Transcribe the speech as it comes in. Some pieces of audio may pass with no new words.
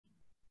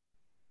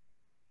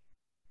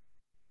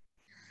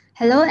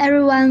Hello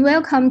everyone,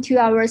 welcome to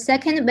our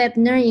second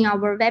webinar in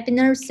our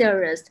webinar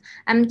series.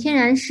 I'm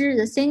Tianran Shi,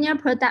 the Senior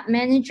Product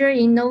Manager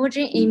in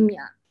Novogene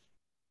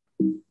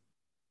Qiime.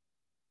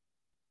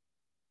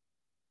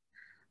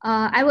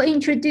 I will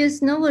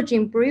introduce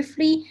Novogene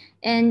briefly,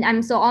 and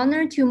I'm so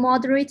honored to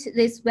moderate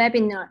this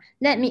webinar.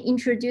 Let me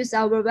introduce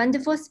our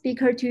wonderful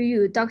speaker to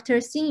you, Dr.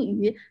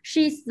 Xin Yu.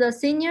 She is the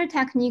Senior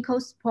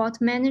Technical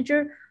Support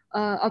Manager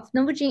of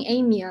Novogene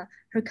Qiime.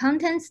 Her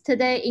contents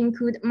today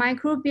include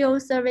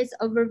microbial service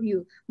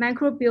overview,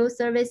 microbial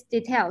service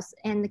details,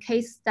 and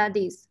case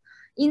studies.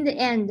 In the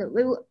end,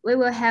 we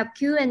will have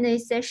Q&A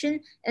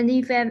session, and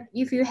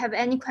if you have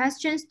any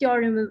questions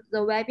during the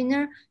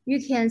webinar,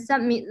 you can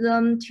submit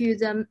them to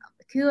the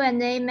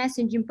Q&A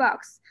messaging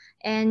box.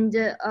 And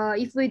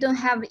if we don't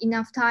have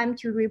enough time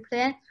to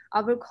reply,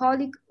 our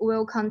colleague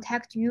will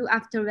contact you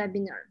after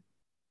webinar.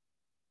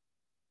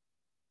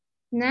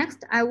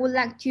 Next, I would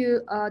like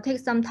to take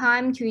some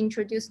time to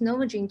introduce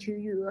Novogene to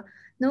you.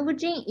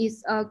 Novogene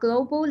is a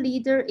global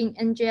leader in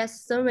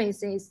NGS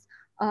services,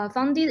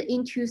 founded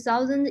in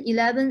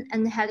 2011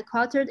 and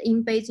headquartered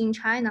in Beijing,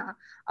 China.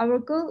 Our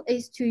goal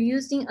is to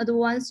using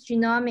advanced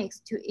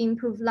genomics to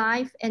improve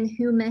life and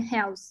human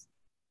health.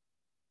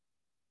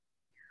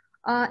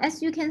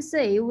 As you can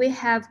see, we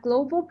have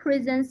global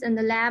presence and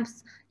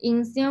labs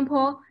in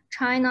Singapore,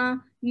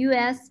 China,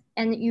 US,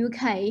 and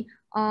UK.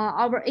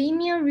 Our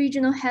EMEA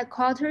regional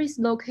headquarters is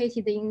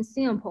located in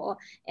Singapore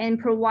and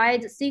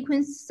provides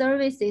sequence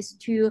services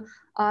to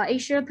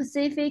Asia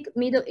Pacific,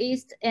 Middle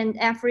East, and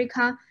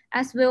Africa,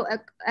 as well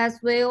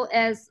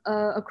as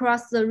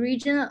across the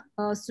region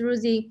through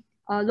the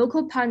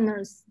local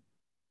partners.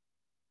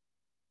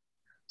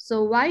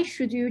 So why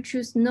should you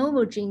choose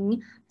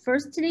Novogene?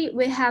 Firstly,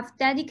 we have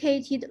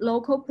dedicated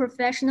local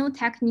professional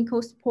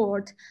technical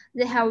support.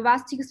 They have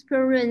vast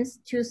experience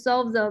to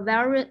solve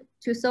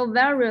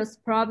various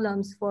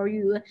problems for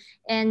you.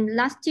 And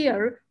last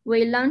year,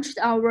 we launched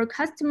our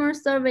customer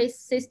service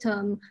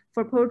system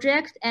for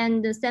project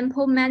and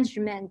sample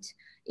management.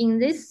 In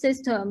this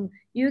system,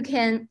 you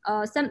can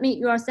submit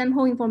your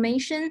sample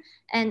information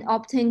and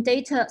obtain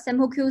data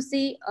sample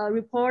QC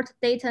report,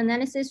 data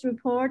analysis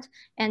report,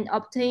 and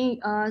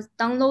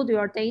download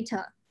your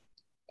data.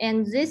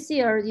 And this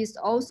year is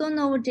also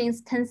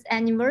Novogene's 10th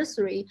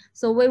anniversary,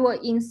 so we will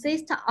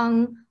insist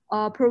on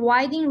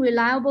providing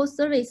reliable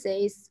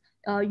services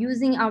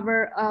using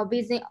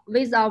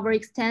with our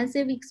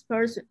extensive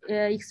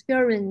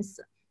experience.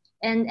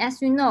 And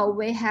as you know,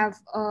 we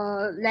have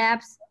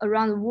labs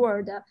around the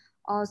world.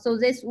 So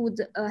this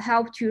would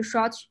help to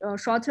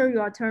shorter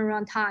your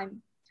turnaround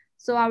time.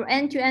 So our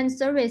end-to-end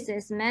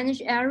services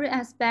manage every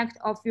aspect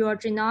of your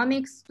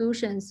genomic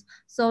solutions.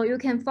 So you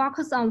can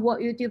focus on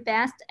what you do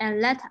best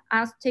and let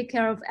us take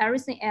care of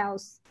everything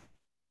else.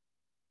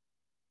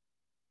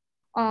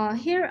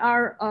 Here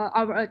are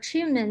our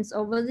achievements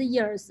over the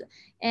years.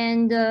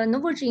 And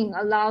Novogene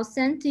allows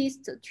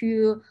scientists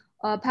to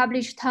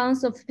publish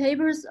tons of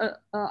papers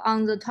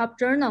on the top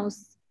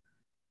journals.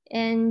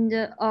 And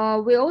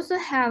we also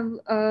have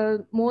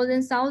more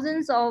than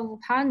thousands of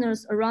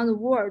partners around the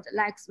world,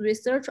 like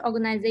research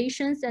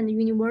organizations and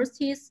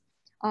universities,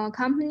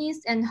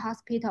 companies, and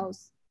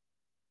hospitals.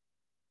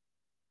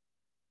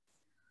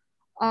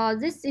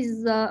 This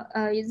is the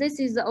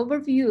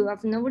overview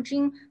of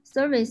Novogene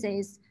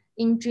services.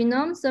 In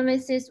genome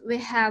services, we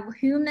have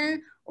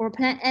human or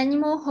plant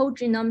animal whole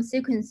genome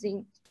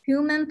sequencing,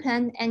 human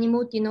plant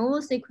animal de novo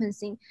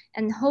sequencing,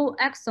 and whole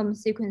exome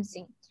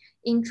sequencing.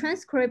 In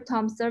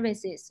transcriptome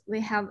services, we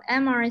have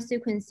mRNA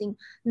sequencing,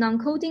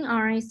 non-coding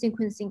RNA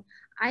sequencing,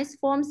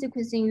 isoform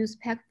sequencing use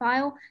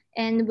PacFile,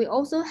 and we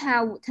also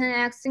have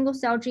 10x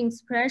single-cell gene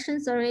expression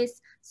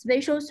service,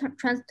 spatial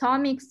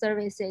transcriptomics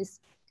services.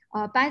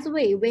 By the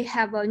way, we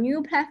have a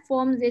new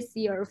platform this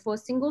year for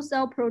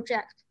single-cell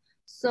project.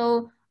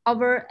 So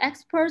our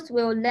experts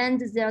will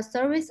lend their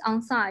service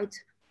on site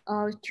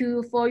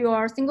for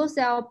your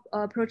single-cell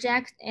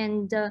project,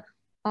 and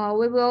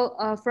we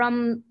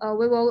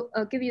will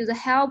give you the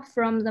help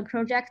from the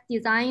project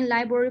design,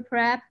 library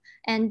prep,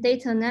 and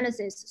data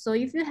analysis. So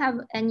if you have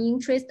any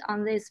interest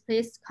on this,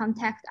 please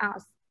contact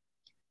us.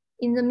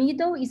 In the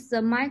middle is the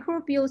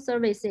microbial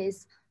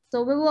services.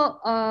 So we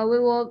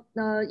will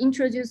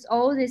introduce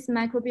all these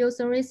microbial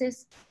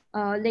services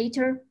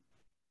later.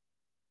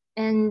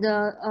 And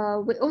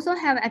we also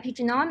have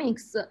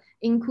epigenomics,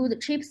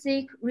 include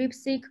ChIP-seq,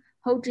 RIP-seq,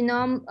 whole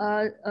genome,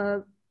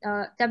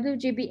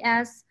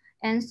 WGBS,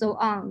 and so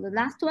on. The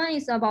last one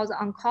is about the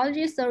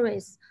oncology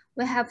service.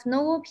 We have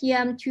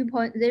NovoPM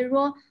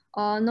 2.0,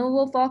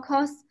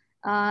 NovoFocus,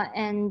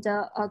 and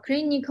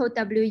clinical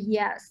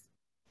WES.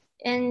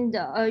 And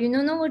you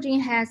know,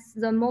 Novogene has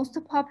the most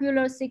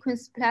popular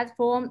sequence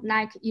platform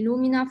like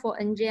Illumina for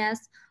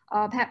NGS,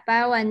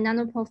 PacBio and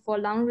Nanopore for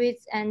long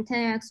reads, and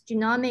 10x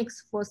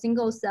Genomics for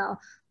single cell.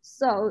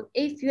 So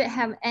if you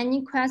have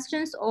any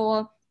questions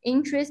or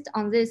interest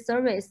on this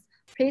service,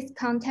 please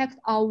contact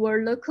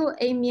our local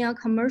EMEA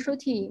commercial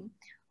team.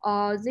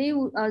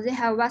 They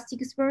have vast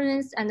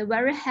experience and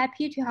very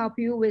happy to help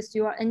you with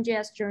your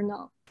NGS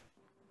journal.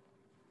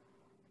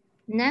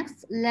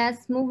 Next,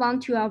 let's move on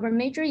to our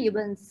major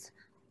events.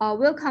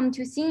 Welcome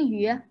to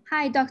Xinyu.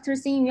 Hi, Dr.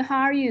 Xinyu,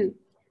 how are you?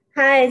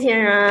 Hi,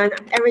 Tianran.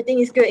 Everything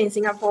is good in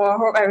Singapore.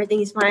 Hope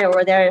everything is fine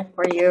over there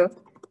for you.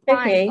 Fine.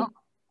 Okay.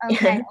 Oh,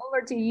 okay,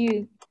 over to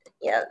you.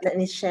 Yeah, let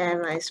me share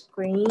my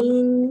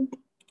screen.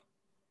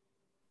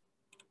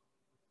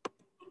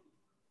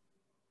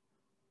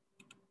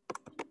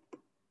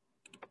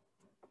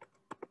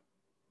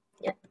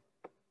 Yeah.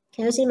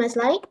 Can you see my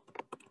slide?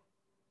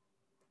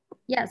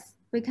 Yes,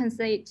 we can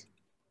see it.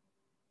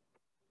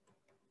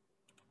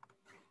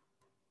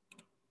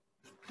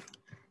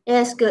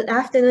 Yes, good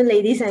afternoon,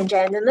 ladies and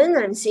gentlemen.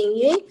 I'm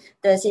Xingyu,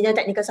 the Senior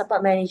Technical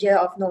Support Manager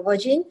of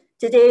Novogene.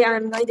 Today,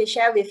 I'm going to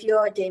share with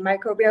you the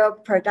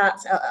microbial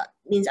products,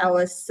 means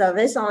our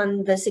service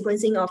on the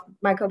sequencing of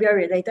microbial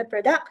related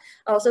product.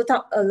 I also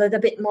talk a little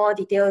bit more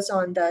details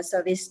on the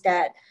service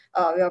that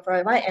we'll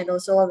provide and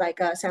also like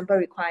sample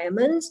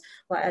requirements,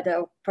 what are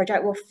the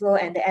project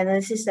workflow and the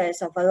analysis that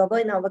is available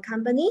in our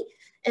company.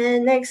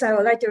 And next, I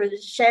would like to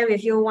share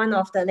with you one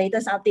of the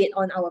latest update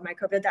on our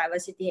microbial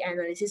diversity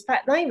analysis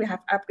pipeline. We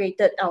have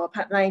upgraded our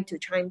pipeline to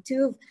Qiime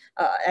 2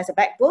 as a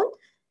backbone.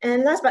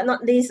 And last but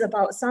not least,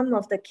 about some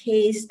of the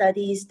case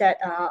studies that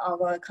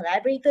our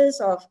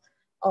collaborators or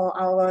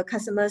our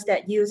customers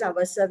that use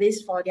our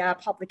service for their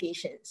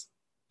publications.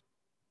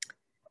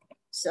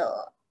 So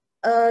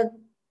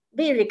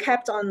we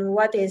recapped on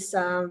what is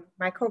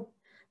microbe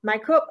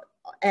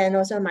and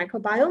also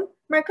microbiome.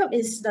 Microbe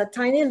is the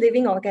tiny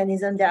living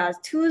organism that are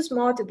too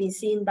small to be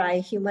seen by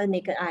human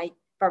naked eye.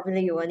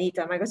 Probably you will need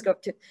a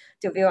microscope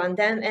to view on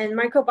them. And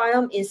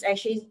microbiome is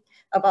actually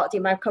about the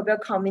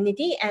microbial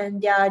community and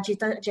their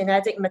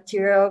genetic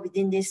material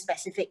within this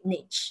specific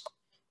niche.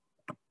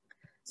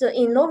 So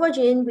in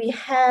Novogene, we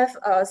have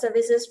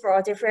services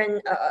for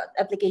different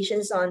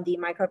applications on the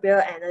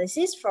microbial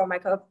analysis. For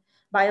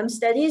microbiome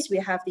studies, we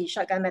have the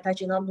shotgun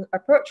metagenome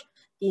approach,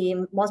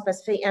 the more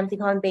specific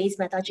amplicon-based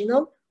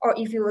metagenome, or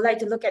if you would like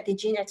to look at the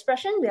gene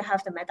expression, we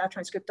have the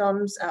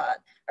metatranscriptomes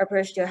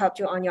approach to help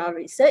you on your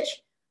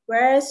research.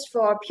 Whereas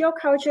for pure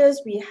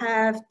cultures, we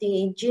have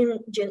the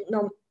genome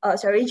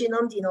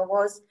de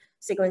novo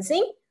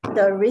sequencing,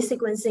 the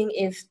resequencing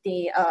if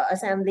the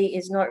assembly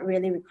is not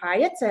really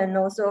required. And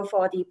also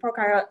for the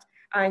prokaryote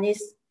RNA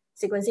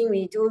sequencing,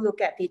 we do look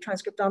at the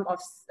transcriptome of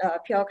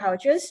pure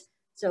cultures.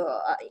 So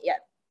yeah,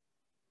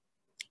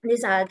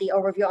 these are the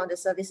overview on the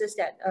services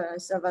that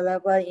is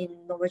available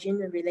in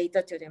Novogene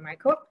related to the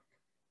microbe.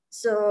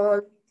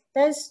 So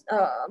let's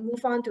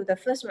move on to the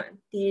first one,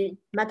 the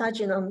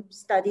metagenome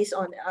studies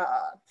on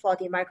for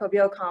the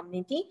microbial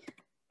community.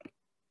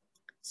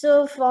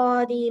 So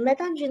for the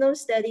metagenome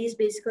studies,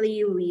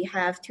 basically we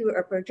have two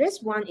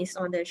approaches. One is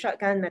on the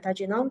shotgun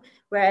metagenome,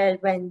 where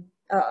when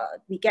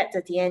we get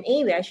the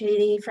DNA, we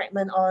actually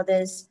fragment all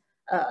this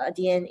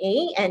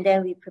DNA, and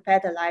then we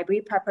prepare the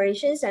library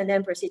preparations and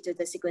then proceed to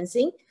the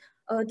sequencing.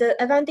 The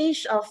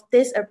advantage of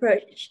this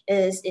approach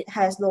is it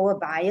has lower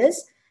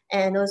bias,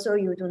 and also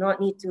you do not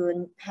need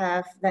to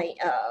have like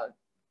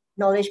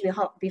knowledge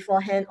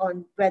beforehand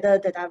on whether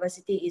the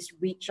diversity is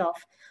rich of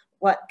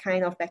what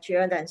kind of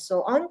bacteria and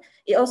so on.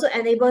 It also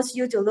enables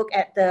you to look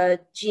at the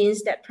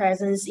genes that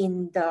present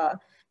in the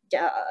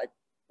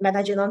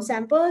metagenome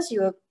samples.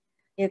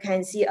 You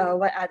can see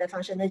what are the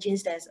functional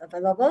genes that's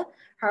available.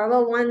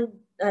 However, one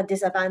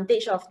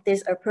disadvantage of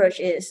this approach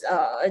is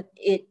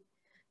it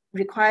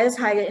requires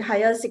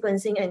higher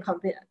sequencing and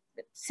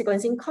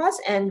sequencing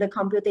costs, and the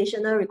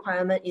computational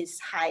requirement is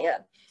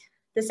higher.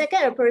 The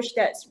second approach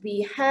that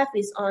we have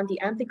is on the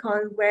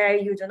amplicon, where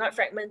you do not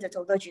fragment the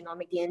total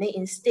genomic DNA.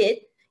 Instead,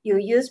 you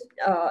use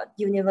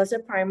universal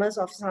primers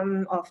of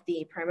some of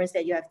the primers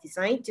that you have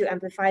designed to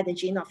amplify the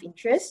gene of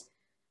interest.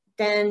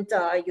 Then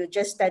you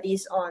just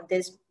studies on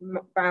these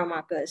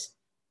biomarkers.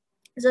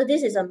 So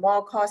this is a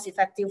more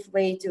cost-effective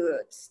way to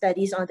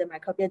studies on the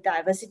microbial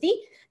diversity,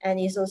 and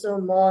is also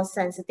more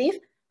sensitive.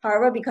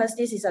 However, because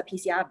this is a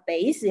PCR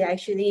base, it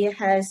actually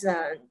has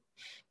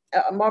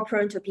more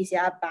prone to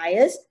PCR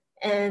bias.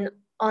 And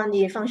on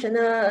the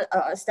functional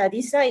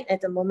study side,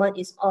 at the moment,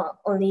 is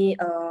only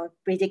a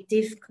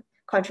predictive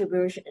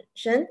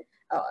contribution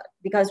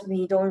because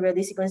we don't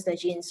really sequence the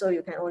gene, so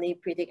you can only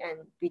predict,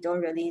 and we don't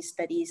really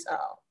studies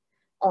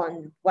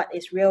on what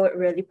is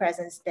really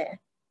present there.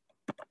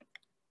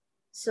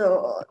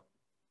 So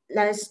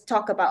let's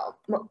talk about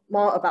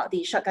more about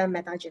the shotgun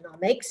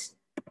metagenomics.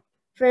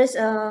 First,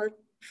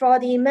 for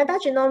the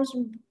metagenomes,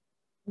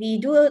 we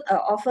do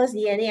offer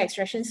DNA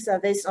extraction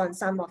service on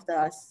some of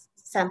the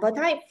sample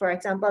type. For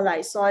example,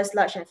 like soil,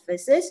 sludge, and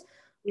feces.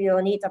 We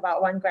will need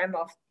about 1 gram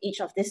of each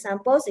of these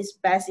samples. It's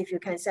best if you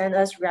can send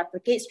us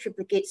replicates.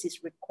 Triplicates is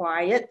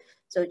required.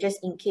 So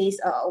just in case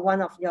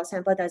one of your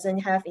sample doesn't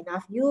have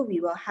enough U, we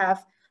will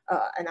have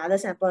another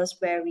samples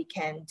where we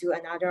can do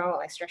another round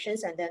of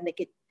extractions and then make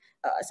it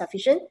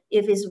sufficient.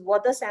 If it's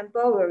water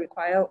sample, we'll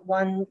require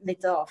 1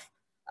 liter of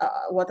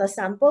water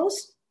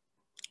samples.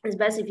 It's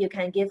best if you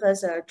can give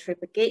us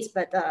triplicates,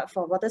 but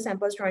for water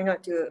samples, try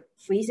not to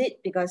freeze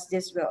it because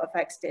this will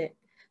affect the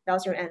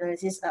downstream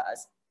analysis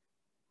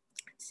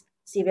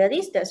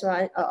severely. That's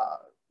why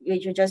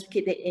which you just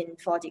keep it in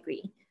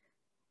 4°.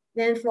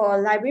 Then for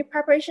library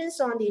preparations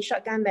on the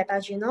shotgun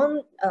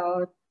metagenome,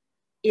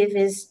 if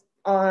it's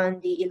on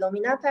the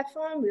Illumina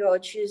platform, we will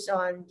choose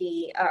on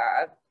the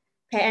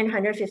pair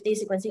N150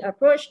 sequencing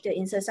approach. The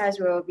insert size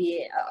will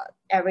be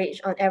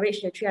on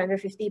average the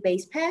 350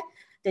 base pair.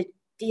 The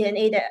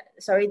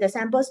the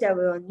samples that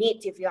we will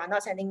need if you are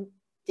not sending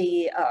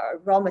the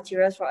raw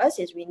materials for us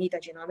is we need a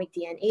genomic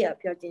DNA, a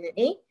pure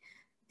DNA.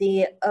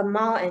 The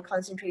amount and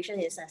concentration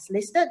is as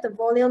listed. The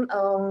volume,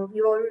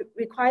 we will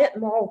require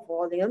more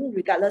volume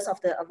regardless of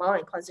the amount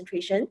and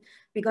concentration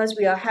because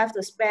we will have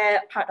to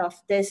spare part of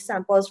these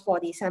samples for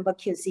the sample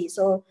QC.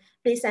 So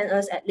please send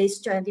us at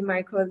least 20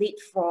 microliter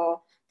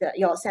for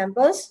your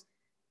samples.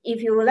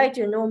 If you would like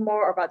to know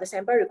more about the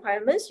sample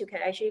requirements, you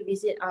can actually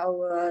visit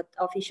our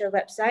official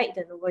website,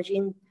 the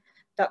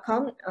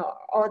novogene.com.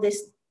 All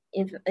this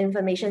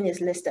information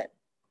is listed.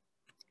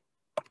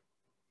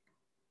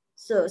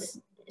 So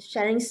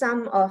sharing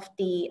some of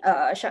the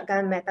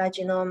shotgun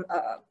metagenome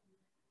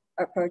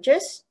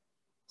approaches.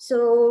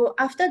 So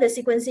after the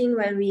sequencing,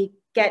 when we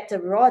get the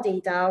raw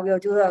data, we'll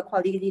do a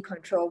quality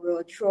control.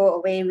 We'll throw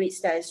away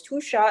reads that is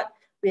too short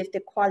with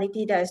the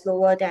quality that is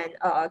lower than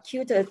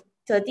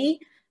Q30,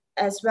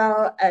 as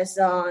well as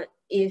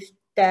if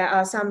there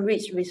are some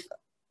reads with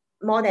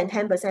more than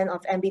 10%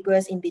 of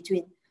ambiguous in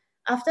between.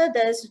 After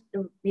this,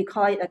 we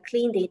call it a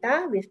clean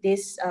data. With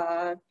this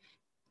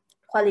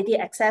quality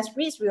access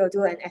reads, we will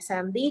do an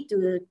assembly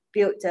to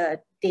build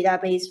the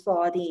database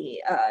for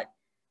the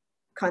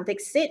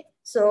context set.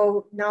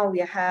 So now we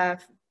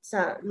have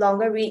some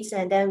longer reads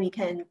and then we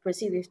can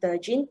proceed with the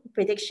gene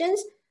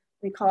predictions.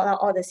 We call out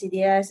all the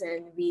CDS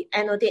and we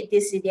annotate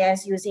this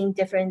CDS using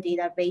different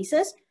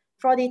databases.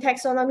 For the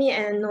taxonomy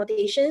and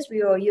annotations,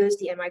 we will use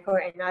the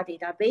microRNA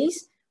database,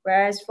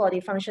 whereas for the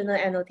functional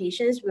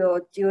annotations, we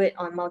will do it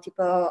on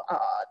multiple,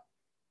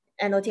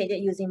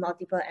 annotated using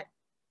multiple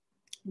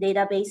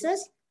databases.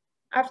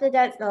 After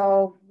that,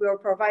 we'll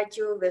provide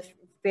you with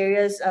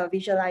various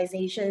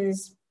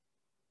visualizations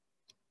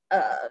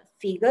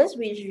figures,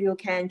 which you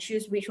can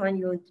choose which one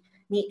you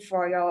need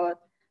for your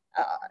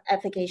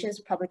applications,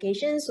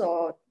 publications,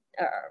 or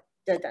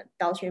the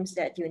downstreams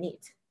that you need.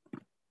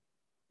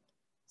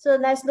 So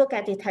let's look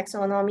at the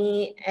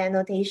taxonomy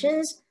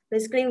annotations.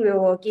 Basically, we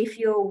will give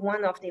you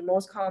one of the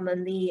most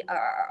commonly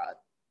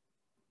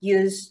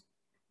used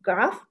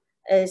graph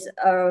is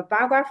a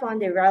bar graph on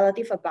the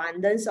relative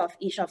abundance of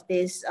each of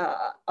these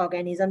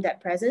organisms that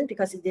present,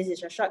 because this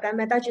is a shotgun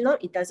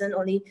metagenome. It doesn't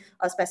only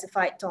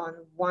specify it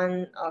on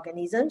one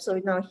organism. So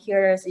now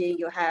here, see,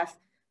 you have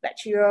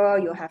bacteria,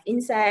 you have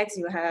insects,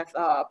 you have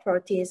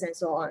protists, and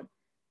so on.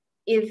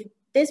 If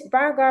this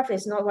bar graph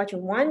is not what you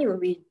want,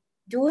 we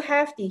do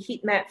have the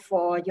heat map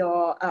for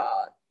your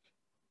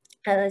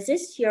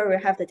analysis. Here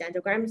we have the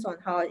dendrograms on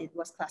how it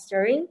was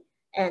clustering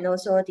and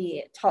also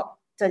the top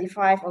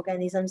 35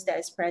 organisms that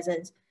is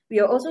present.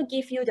 We will also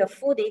give you the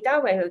full data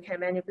where you can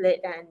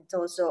manipulate and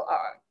also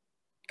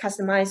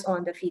customize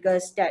on the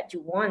figures that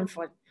you want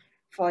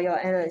for your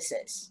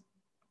analysis.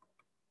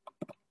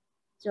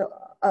 So,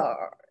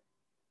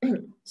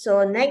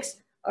 so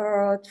next,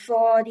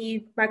 for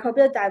the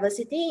microbial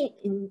diversity,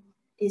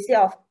 instead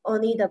of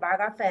only the bar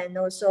graph and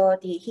also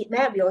the heat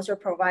map, we also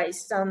provide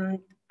some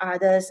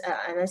others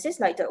analysis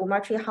like the UMA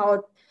tree,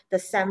 how the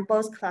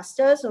samples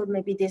cluster. So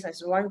maybe this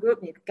is one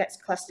group, it gets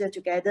clustered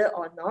together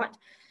or not.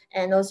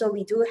 And also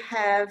we do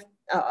have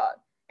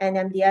an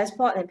MDS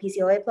plot and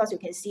PCOA plots. You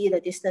can see the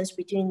distance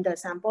between the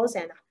samples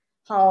and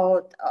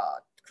how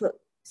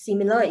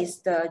similar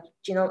is the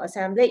genome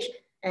assemblage.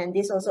 And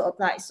this also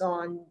applies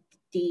on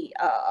the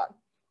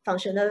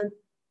functional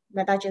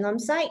metagenome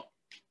side.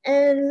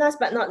 And last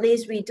but not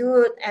least, we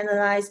do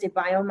analyze the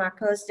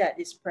biomarkers that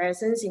is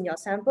present in your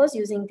samples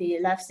using the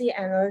LabC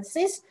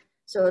analysis.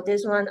 So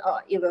this one,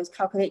 it will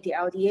calculate the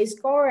LDA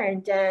score,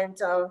 and then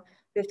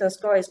if the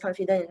score is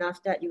confident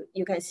enough that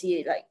you can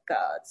see like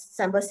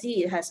sample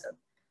C, it has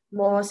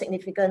more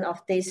significant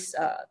of this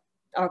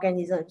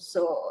organism.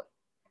 So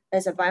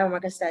there's a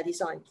biomarker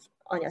studies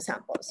on your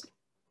samples.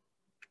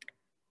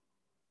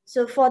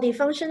 So for the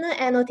functional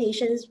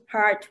annotations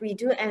part, we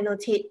do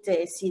annotate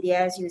the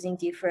CDS using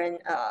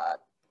different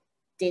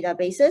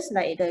databases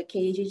like the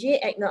KGG,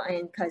 EGNOT,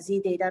 and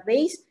KAZI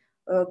database.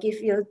 Will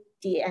give you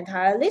the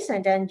entire list,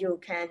 and then you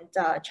can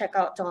check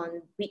out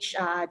on which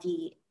are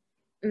the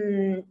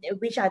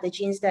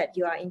genes that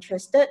you are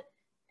interested,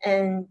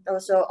 and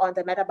also on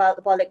the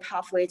metabolic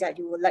pathway that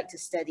you would like to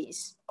study.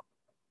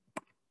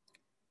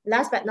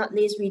 Last but not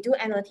least, we do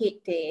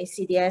annotate the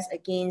CDS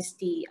against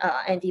the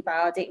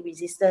antibiotic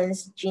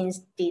resistance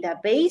genes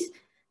database.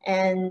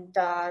 And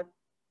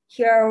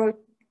here,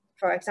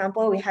 for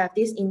example, we have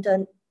this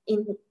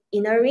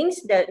inner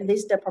rings that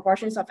list the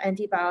proportions of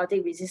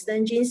antibiotic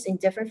resistant genes in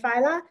different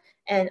phyla.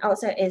 And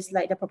outside is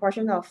like the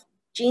proportion of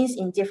genes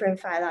in different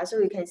phyla. So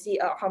you can see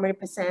how many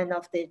 %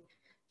 of the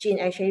gene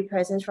actually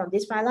present from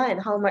this phyla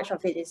and how much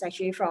of it is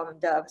actually from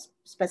the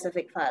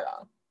specific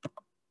phyla.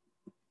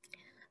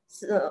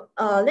 So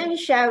let me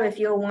share with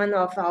you one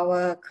of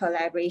our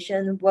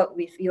collaboration work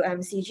with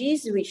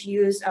UMCGs, which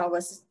use our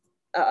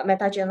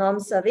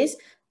metagenome service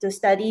to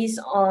studies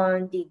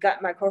on the gut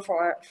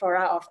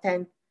microflora of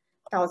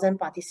 10,000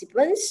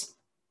 participants.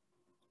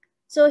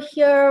 So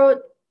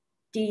here,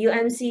 the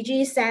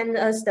UMCG send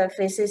us the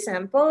feces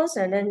samples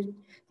and then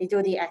they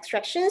do the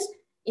extractions.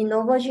 In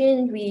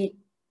Novogene, we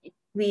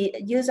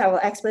use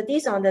our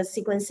expertise on the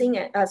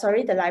sequencing,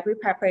 the library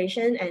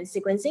preparation and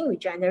sequencing. We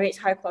generate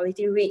high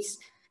quality reads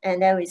and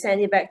then we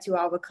send it back to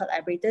our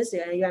collaborators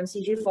at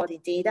UMCG for the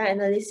data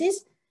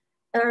analysis.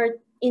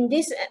 In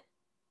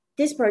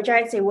this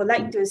project, they would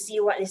like to see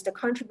what is the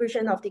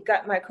contribution of the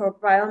gut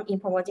microbiome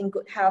in promoting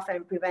good health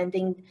and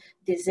preventing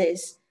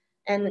disease.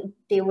 And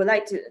they would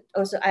like to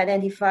also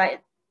identify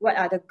what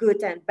are the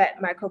good and bad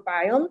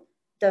microbiome,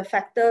 the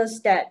factors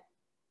that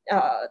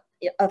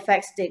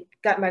affects the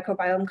gut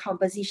microbiome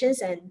compositions,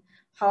 and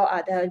how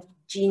are the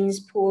genes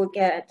pool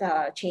get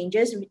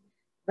changes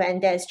when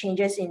there's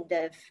changes in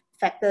the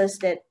factors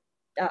that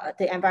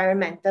the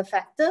environmental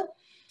factor.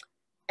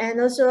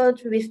 And also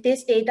with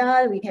this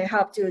data, we can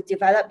help to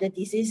develop the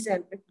disease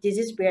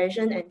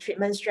prevention and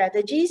treatment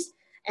strategies.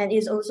 And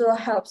it also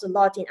helps a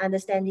lot in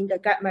understanding the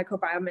gut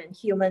microbiome and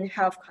human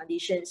health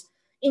conditions.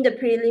 In the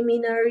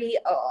preliminary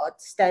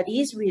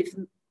studies with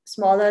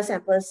smaller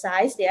sample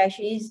size, they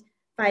actually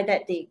find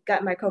that the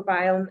gut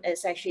microbiome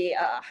is actually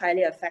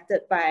highly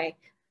affected by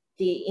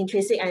the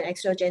intrinsic and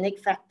exogenic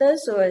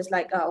factors. So it's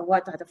like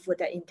what are the food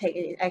that intake,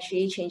 it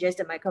actually changes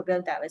the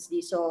microbiome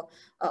diversity. So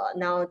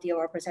now they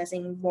are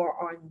processing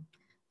more on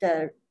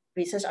the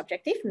research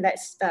objective.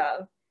 Let's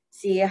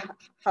see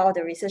how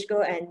the research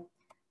go, and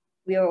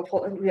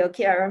we'll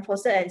keep everyone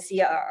posted and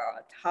see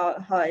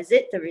how is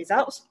it, the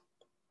results.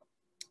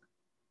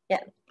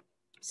 Yeah,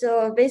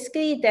 so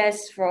basically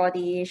that's for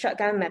the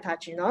shotgun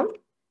metagenome.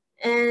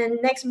 And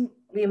next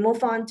we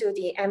move on to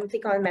the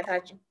amplicon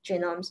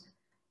metagenomes.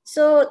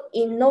 So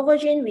in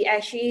Novogene, we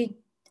actually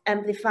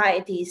amplify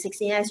the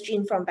 16S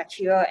gene from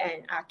bacteria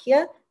and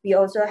archaea. We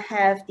also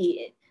have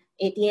the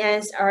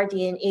 18S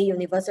rDNA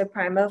universal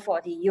primer for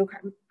the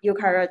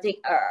eukaryotic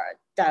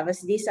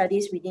diversity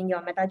studies within your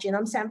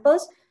metagenome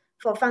samples.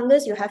 For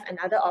fungus, you have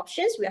another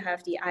options. We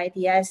have the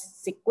IDS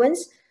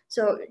sequence.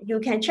 So you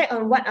can check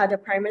on what are the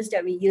primers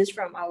that we use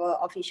from our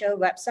official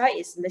website.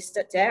 It's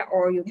listed there,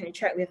 or you can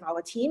check with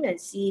our team and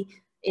see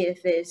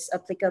if it's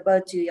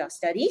applicable to your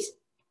studies.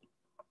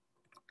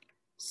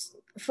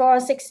 For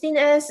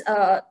 16S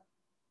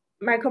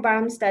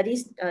microbiome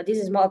studies, this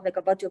is more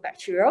applicable to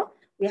bacteria.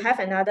 We have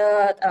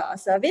another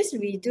service.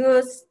 We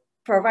do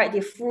provide the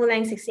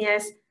full-length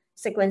 16S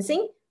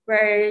sequencing,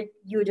 where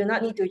you do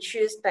not need to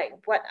choose like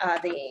what are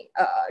the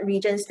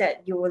regions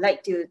that you would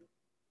like to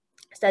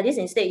study.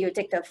 Instead, you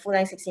take the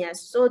full-length 16S.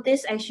 So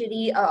this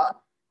actually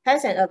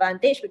has an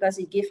advantage because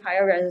it gives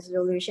higher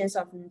resolutions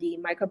of the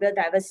microbial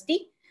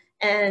diversity,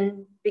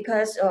 and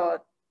because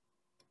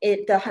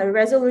the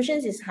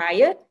resolutions is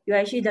higher, you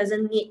actually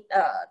doesn't need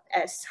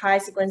as high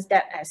sequence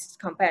depth as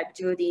compared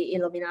to the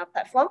Illumina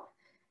platform.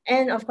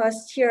 And of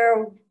course,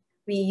 here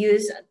we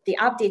use the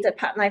updated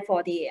pipeline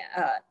for the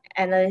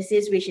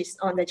analysis, which is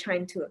on the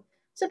Qiime tool.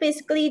 So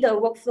basically, the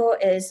workflow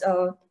is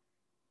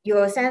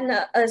you'll send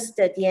us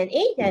the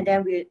DNA, and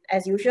then we,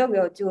 as usual,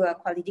 we'll do a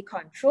quality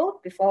control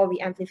before we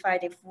amplify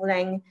the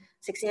full-length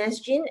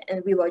 16S gene,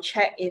 and we will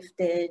check if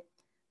the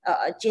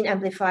gene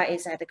amplifier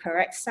is at the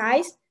correct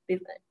size.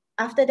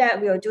 After that,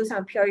 we'll do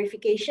some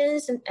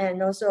purifications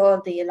and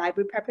also the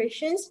library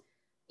preparations.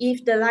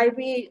 If the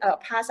library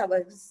pass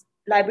our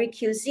library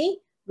QC,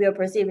 we'll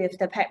proceed with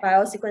the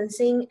PacBio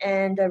sequencing,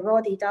 and the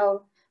raw data,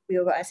 we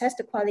will assess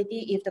the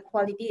quality. If the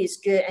quality is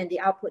good and the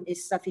output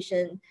is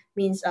sufficient,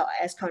 means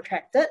as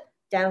contracted,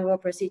 then we'll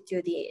proceed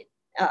to the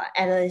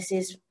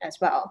analysis as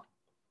well.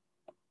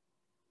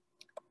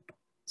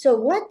 So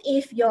what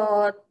if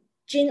your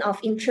gene of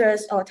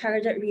interest or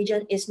targeted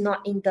region is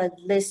not in the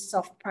list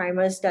of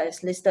primers that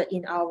is listed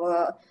in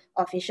our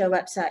official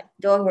website?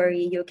 Don't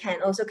worry, you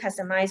can also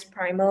customize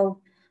primer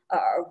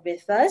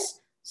with us.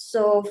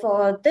 So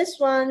for this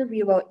one,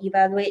 we will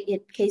evaluate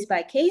it case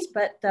by case,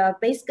 but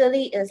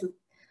basically it's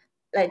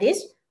like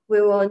this.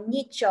 We will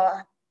need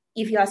your,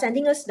 if you are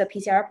sending us the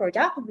PCR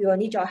product, we will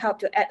need your help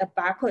to add a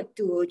barcode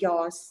to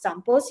your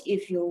samples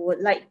if you would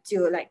like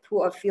to like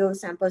pull a few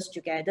samples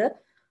together.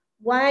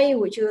 Why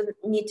would you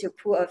need to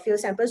pull a few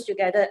samples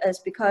together? Is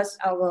because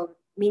our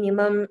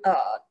minimum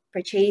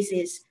purchase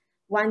is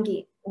 1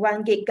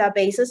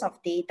 gigabases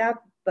of data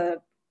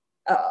per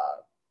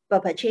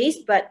purchase,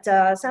 but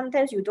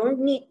sometimes you don't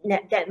need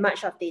that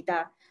much of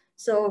data.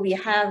 So we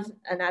have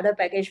another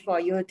package for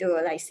you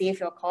to like save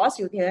your cost.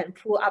 You can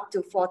pull up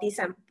to 40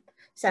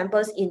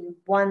 samples in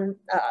one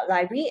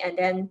library, and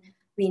then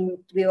we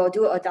will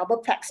do a double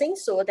plexing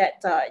so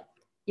that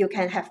you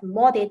can have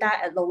more data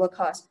at lower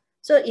cost.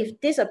 So if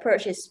this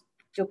approach is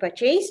to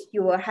purchase,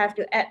 you will have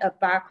to add a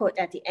barcode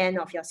at the end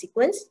of your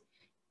sequence.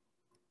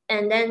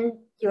 And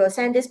then you will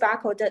send this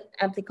barcoded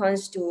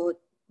amplicons to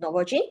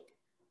Novogene.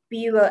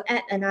 We will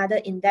add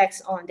another index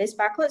on this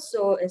barcode.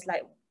 So it's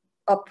like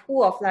a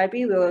pool of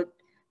library,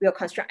 we'll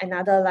construct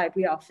another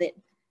library of it.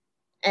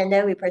 And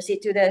then we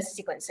proceed to the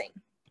sequencing.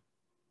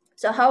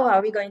 So how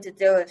are we going to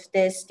deal with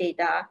this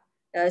data?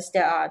 As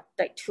there are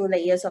like 2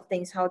 layers of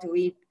things, how do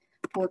we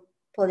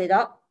pull it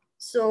up?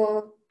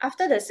 So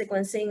after the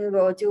sequencing,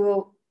 we'll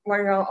do 1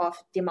 round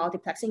of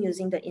demultiplexing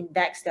using the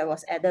index that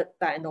was added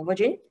by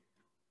Novogene.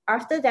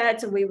 After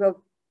that, we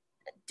will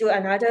do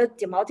another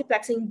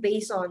demultiplexing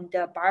based on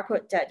the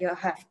barcode that you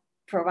have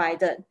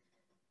provided.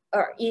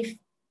 Or if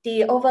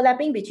the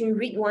overlapping between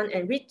read 1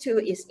 and read 2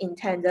 is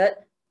intended,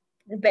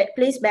 but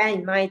please bear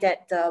in mind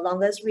that the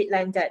longest read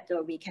length that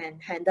we can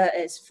handle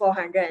is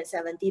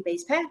 470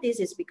 base pair. This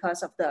is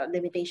because of the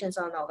limitations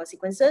on our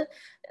sequencer.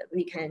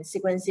 We can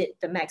sequence it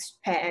the max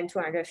pair and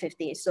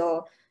 250.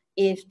 So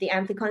if the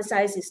amplicon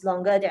size is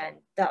longer than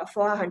the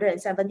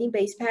 470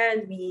 base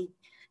pair, we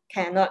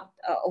cannot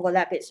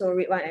overlap it. So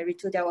read 1 and read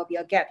 2, there will be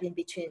a gap in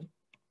between.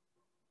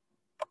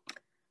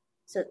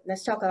 So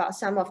let's talk about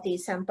some of the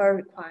sample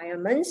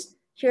requirements.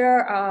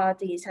 Here are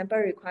the sample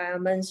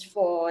requirements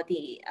for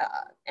the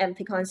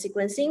amplicon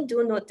sequencing.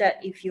 Do note that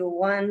if you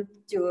want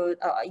to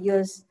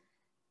use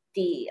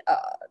the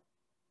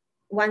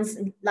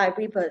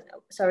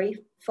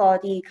for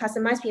the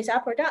customized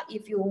PCR product,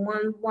 if you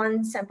want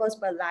 1 samples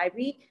per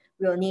library,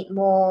 we'll need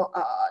more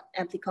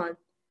amplicon,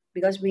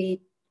 because we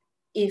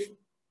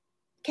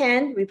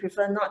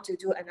prefer not to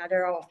do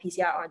another round of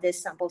PCR on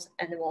this samples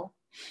anymore.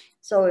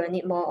 So we'll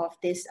need more of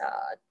these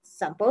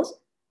samples.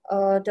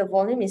 The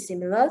volume is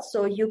similar,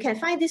 so you can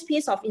find this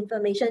piece of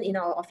information in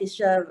our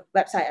official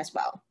website as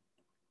well.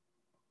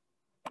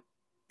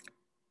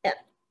 Yeah.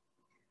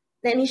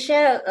 Let me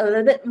share a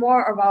little bit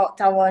more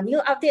about our new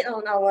update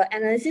on our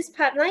analysis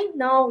pipeline.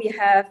 Now we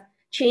have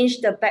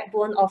changed the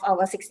backbone of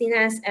our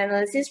 16S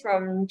analysis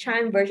from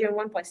Qiime version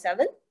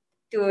 1.7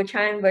 to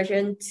Qiime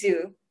version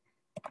 2.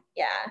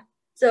 Yeah.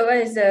 So what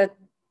is the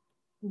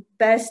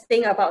best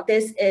thing about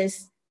this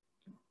is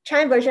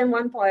Qiime version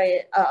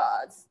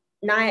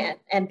 1.9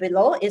 and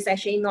below is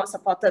actually not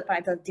supported by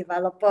the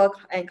developer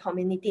and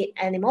community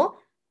anymore,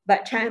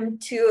 but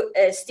Qiime 2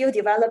 is still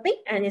developing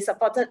and is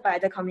supported by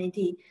the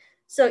community.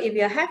 So if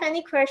you have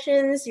any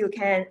questions, you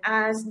can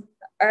ask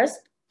us,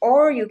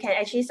 or you can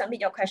actually submit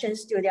your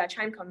questions to their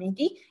Qiime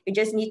community. You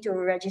just need to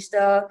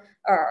register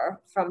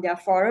from their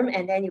forum,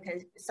 and then you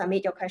can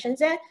submit your questions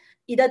there.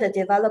 Either the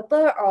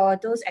developer or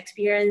those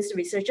experienced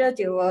researchers,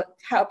 they will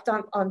help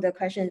them on the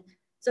question.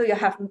 So you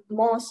have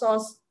more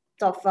source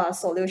of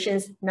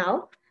solutions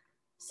now.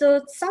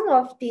 So some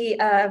of the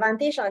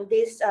advantage on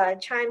this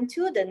Qiime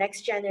 2, the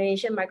next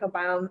generation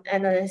microbiome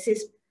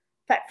analysis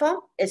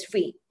platform, is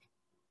free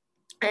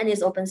and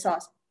is open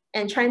source.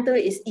 And Qiime 2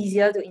 is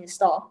easier to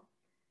install.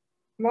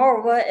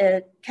 Moreover,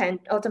 it can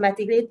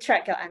automatically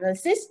track your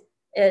analysis.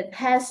 It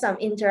has some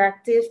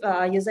interactive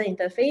user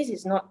interface.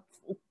 It's not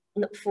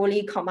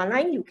fully command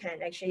line. You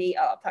can actually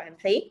plug and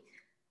play.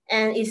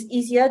 And it's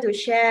easier to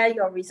share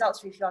your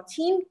results with your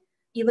team.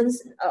 Even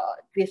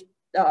with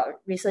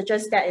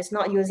researchers that is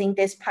not using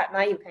this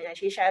pipeline, you can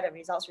actually share the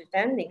results with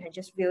them. They can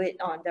just view it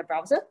on the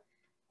browser.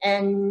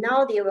 And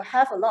now they will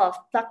have a lot of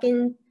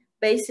plugin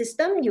based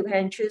system. You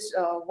can choose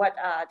what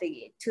are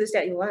the tools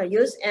that you want to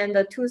use, and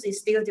the tools is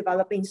still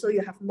developing, so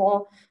you have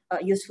more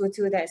useful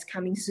tool that is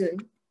coming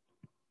soon.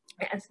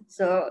 Yes,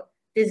 so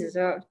this is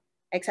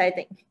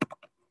exciting.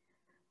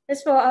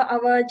 As for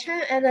our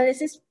Qiime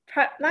analysis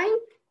pipeline,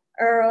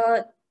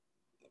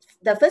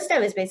 the first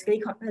step is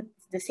basically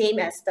the same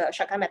as the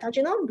shotgun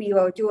metagenome. We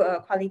will do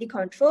a quality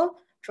control,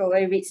 throw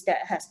away reads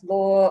that has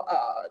low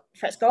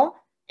threat score,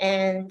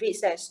 and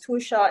reads that is too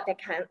short, that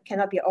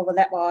cannot be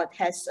overlapped, or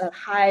has a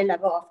high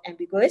level of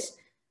ambiguous.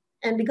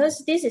 And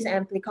because this is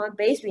amplicon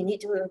based, we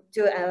need to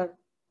do an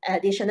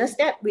additional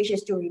step, which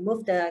is to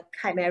remove the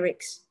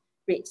chimerics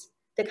reads.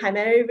 The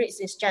chimeric reads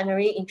is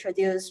generally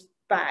introduced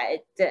by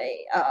the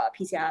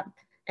PCR,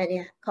 and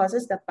it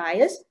causes the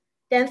bias.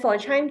 Then for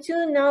Qiime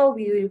 2, now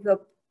we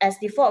will, as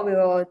default, we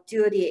will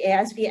do the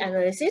ASV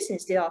analysis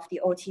instead of the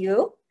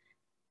OTU.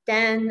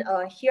 Then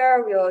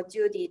here we'll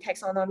do the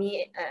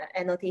taxonomy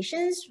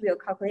annotations. We'll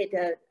calculate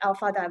the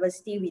alpha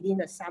diversity within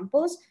the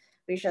samples,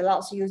 which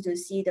allows you to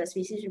see the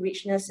species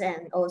richness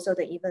and also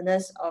the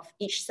evenness of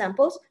each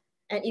samples.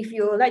 And if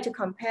you would like to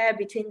compare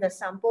between the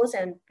samples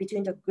and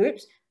between the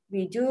groups,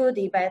 we do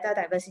the beta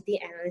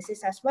diversity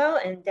analysis as well,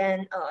 and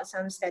then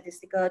some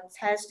statistical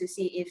tests to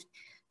see if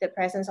the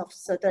presence of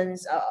certain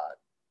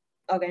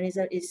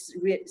organism is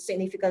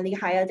significantly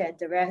higher than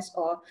the rest,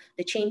 or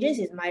the changes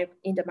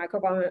in the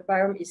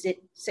microbiome, is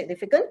it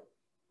significant?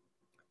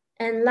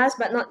 And last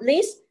but not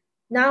least,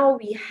 now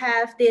we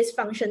have these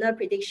functional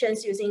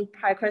predictions using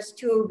PyQuest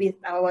 2 with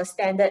our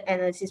standard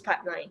analysis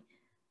pipeline.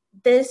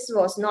 This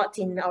was not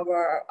in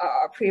our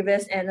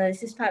previous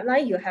analysis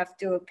pipeline. You have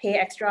to pay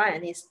extra,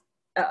 and it's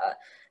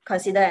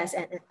considered as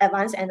an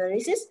advanced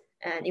analysis,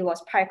 and it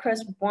was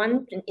PyQuest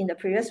 1 in the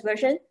previous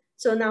version.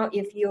 So now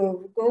if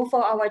you go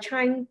for our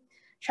Qiime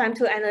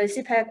 2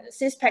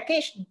 analysis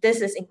package, this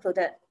is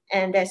included,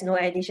 and there's no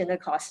additional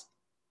cost.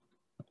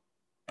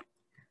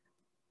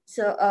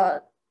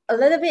 So a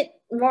little bit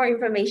more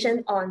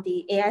information on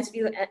the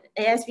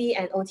ASV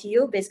and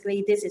OTU.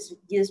 Basically, this is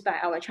used by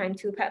our Qiime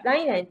 2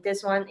 pipeline, and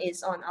this one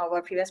is on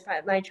our previous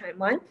pipeline, Qiime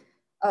 1.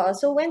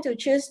 So when to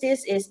choose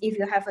this is if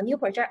you have a new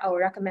project, I would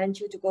recommend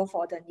you to go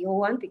for the new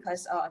one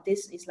because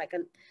this is like a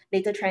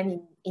later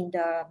trend in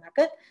the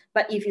market.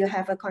 But if you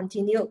have a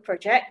continued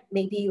project,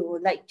 maybe you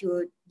would like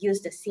to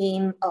use the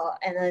same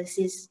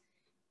analysis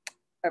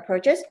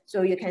approaches,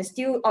 so you can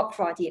still opt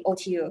for the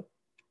OTU.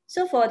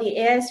 So for the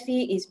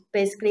ASV is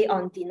basically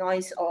on the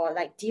noise or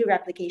like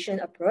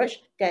dereplication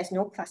approach. There's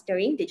no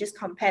clustering. They just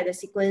compare the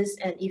sequence,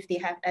 and if they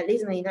have at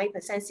least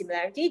 99%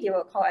 similarity, they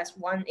will call as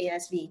one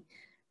ASV.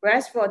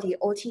 Whereas for the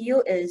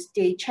OTU is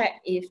they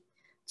check if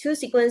two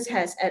sequence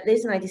has at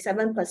least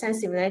 97%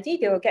 similarity,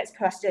 they will get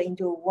clustered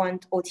into one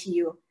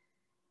OTU.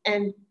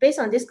 And based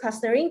on this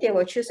clustering, they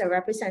will choose a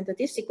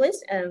representative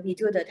sequence, and we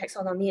do the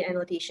taxonomy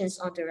annotations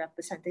on the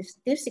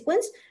representative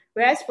sequence.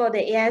 Whereas for the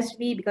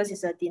ASV, because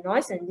it's a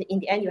denoise, and in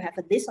the end, you have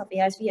a list of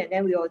ASV, and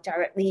then we will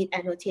directly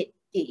annotate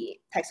the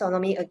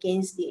taxonomy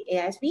against the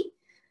ASV.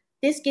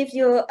 This gives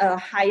you a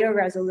higher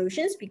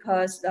resolutions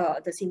because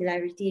the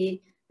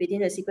similarity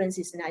within the sequence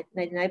is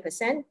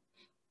 99%.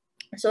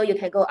 So you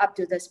can go up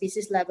to the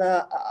species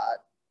level,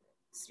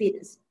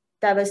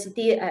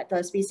 diversity at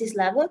the species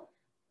level.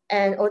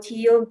 And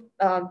OTU,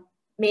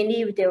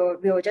 mainly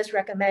we will just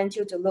recommend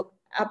you to look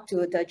up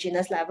to the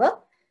genus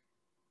level.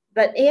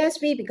 But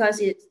ASV, because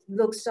it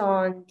looks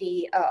on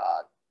the,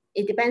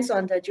 it depends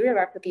on the dual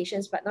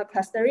replications, but not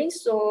clustering.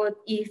 So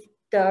if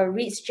the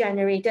reads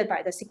generated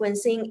by the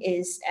sequencing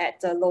is at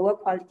the lower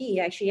quality,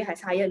 it actually has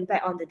higher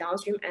impact on the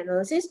downstream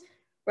analysis.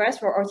 Whereas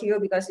for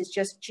OTU, because it's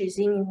just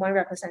choosing one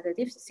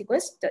representative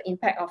sequence, the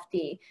impact of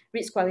the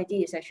reads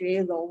quality is actually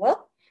lower.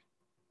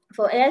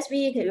 For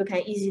ASV, you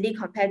can easily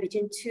compare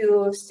between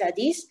two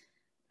studies.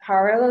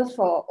 However,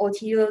 for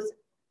OTU's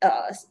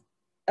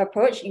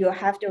approach, you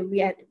have to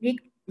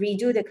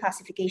redo the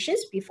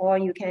classifications before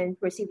you can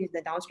proceed with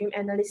the downstream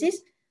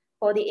analysis.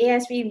 For the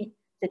ASV,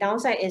 the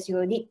downside is you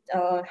will need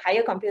a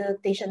higher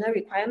computational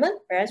requirement,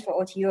 whereas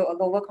for OTU, a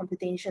lower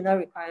computational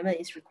requirement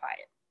is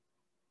required.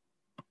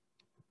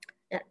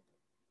 Yeah.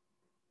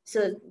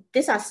 So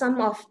these are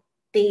some of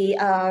the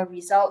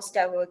results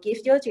that will give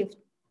you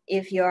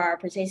if you are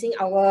purchasing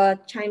our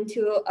Qiime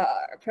 2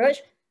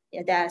 approach.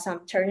 Yeah, there are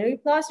some ternary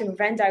plots and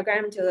Venn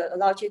diagram to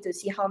allow you to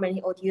see how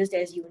many OTUs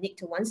there is unique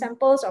to one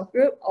samples or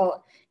group,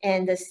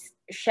 and the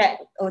shared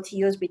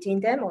OTUs between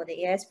them or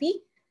the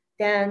ASV.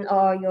 Then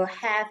you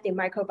have the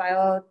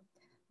microbial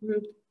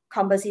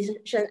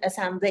composition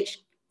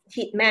assemblage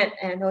heat map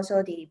and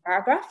also the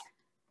bar graph.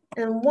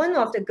 And one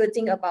of the good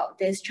thing about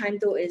this Qiime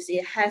 2 is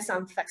it has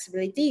some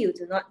flexibility. You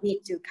do not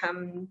need to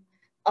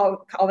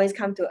always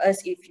come to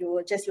us if you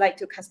would just like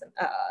to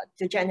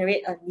to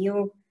generate a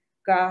new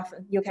graph.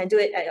 You can do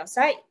it at your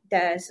site.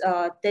 There's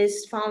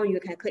this form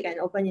you can click and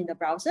open in the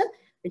browser.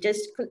 You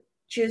just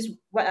choose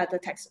what are the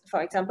text.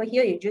 For example,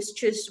 here you just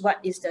choose what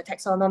is the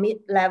taxonomy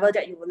level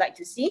that you would like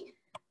to see,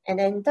 and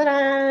then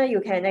ta-da, you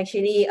can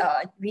actually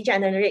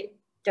regenerate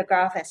the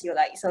graph as you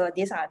like. So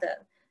these are the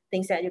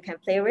things that you can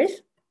play with.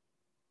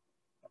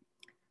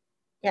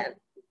 Yeah.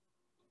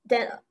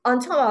 Then on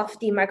top of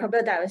the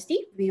microbial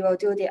diversity, we will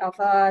do the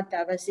alpha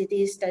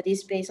diversity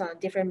studies based on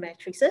different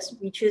matrices.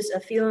 We choose a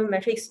few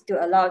metrics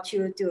to allow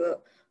you to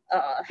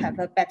have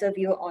a better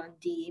view on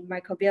the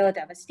microbial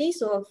diversity.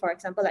 So for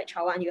example, like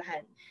Chawan,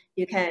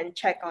 you can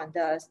check on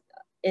the,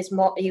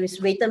 it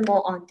is weighted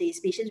more on the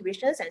species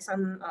richness, and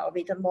some are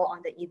weighted more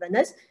on the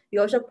evenness.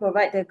 You also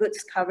provide the good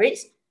coverage,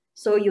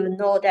 so you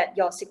know that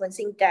your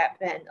sequencing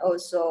depth and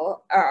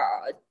also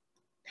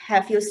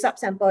have you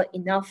subsample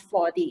enough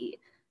for the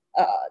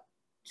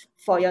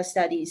for your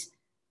studies.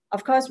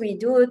 Of course, we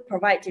do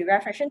provide the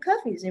refraction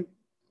curve using,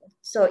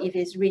 so if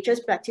it reaches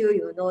plateau,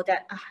 you know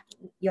that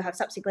you have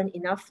subsequent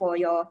enough for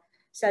your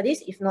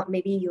studies. If not,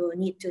 maybe you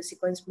need to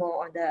sequence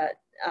more on the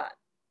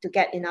to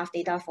get enough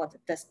data for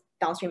the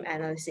downstream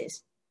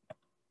analysis.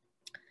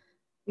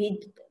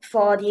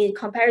 For the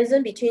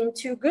comparison between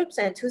two groups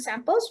and two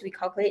samples, we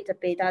calculate the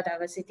beta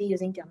diversity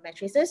using their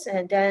matrices,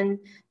 and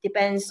then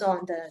depends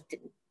on the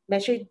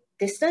metric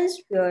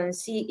distance, we will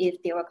see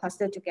if they were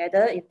clustered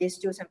together, if these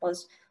two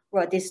samples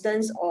were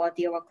distant or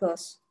they were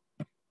close.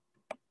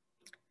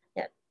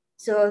 Yeah,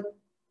 so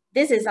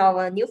this is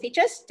our new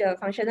features, the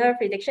functional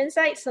prediction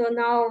side. So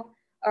now,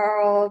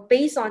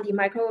 based on the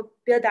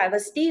microbial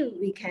diversity,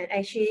 we can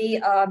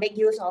actually make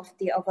use of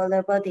the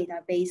available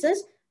databases,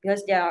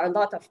 because there are a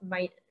lot of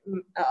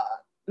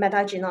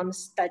metagenome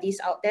studies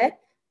out there.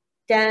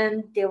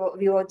 Then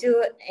we will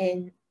do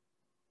in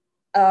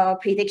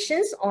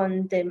predictions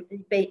on the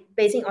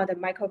basing on the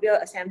microbial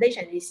assemblage,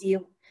 and we see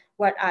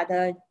what are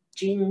the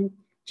genes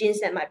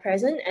that might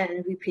present,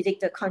 and we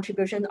predict the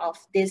contribution of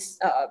this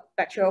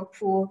bacterial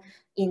pool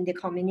in the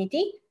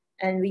community.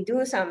 And we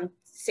do some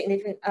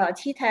significant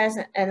t-test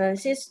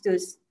analysis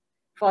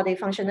for the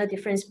functional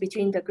difference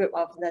between the group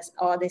of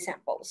all the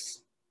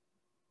samples.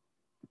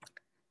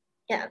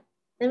 Yeah,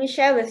 let me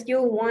share with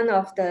you one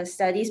of the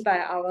studies by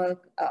our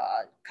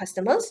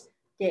customers.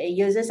 they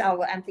uses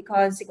our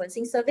amplicon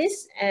sequencing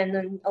service, and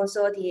then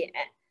also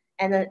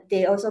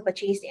they also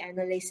purchase the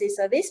analysis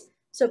service.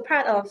 So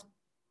part of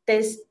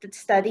this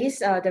studies,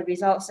 the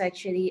results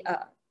actually,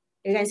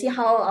 you can see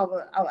how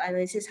our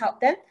analysis help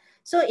them.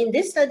 So in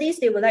these studies,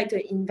 they would like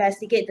to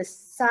investigate the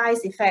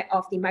size effect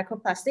of the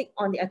microplastic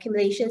on the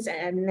accumulations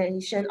and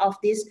elimination of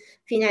this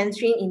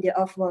phenanthrene in the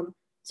earthworm.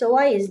 So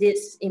why is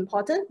this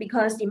important?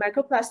 Because the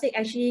microplastic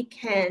actually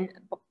can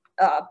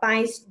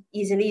bind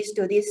easily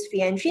to this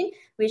phenanthrene,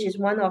 which is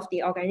one of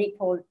the organic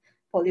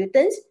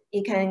pollutants.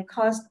 It can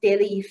cause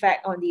daily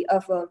effect on the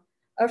earthworm.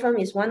 Earthworm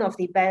is one of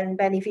the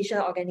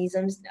beneficial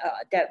organisms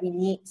that we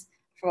need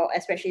for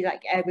especially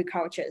like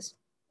agricultures.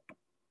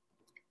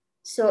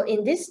 So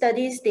in these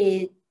studies,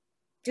 they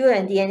do a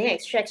DNA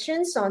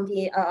extractions on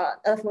the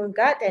earthworm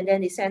gut, and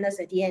then they send us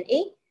the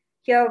DNA.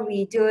 Here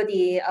we do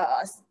the,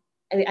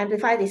 we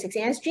amplify the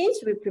 16S genes,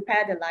 we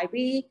prepare the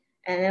library,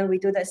 and then we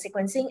do the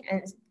sequencing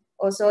and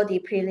also the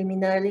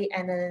preliminary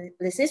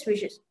analysis,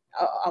 which is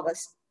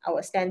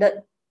our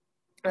standard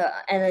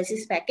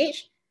analysis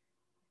package.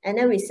 And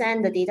then we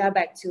send the data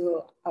back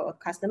to our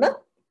customer.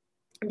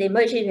 They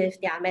merge it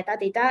with their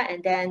metadata,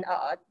 and then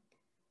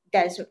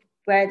that's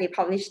where they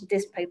publish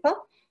this paper.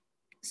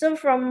 So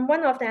from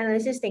one of the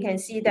analysis, they can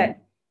see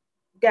that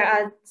there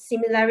are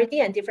similarity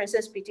and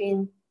differences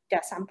between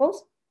their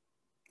samples.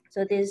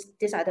 So these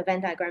are the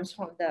Venn diagrams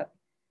from the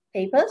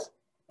papers.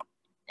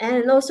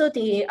 And also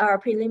the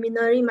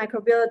preliminary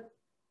microbial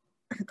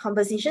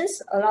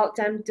compositions allowed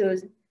them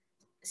to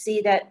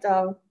see that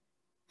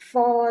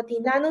for the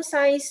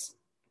nano-size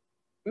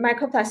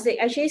microplastic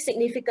actually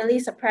significantly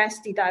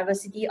suppress the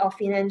diversity of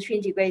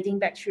phenanthrene degrading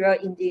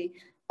bacteria in the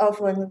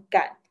earthworm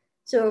gut.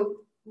 So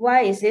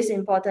why is this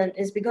important?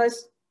 Is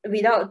because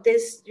without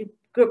this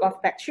group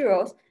of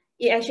bacteria,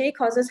 it actually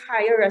causes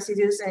higher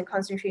residues and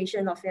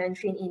concentration of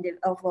phenanthrene in the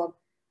earthworm,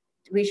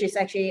 which is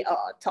actually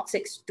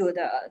toxic to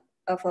the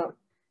earthworm.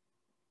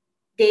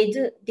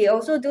 They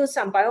also do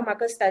some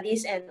biomarker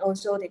studies and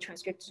also the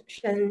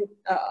transcriptome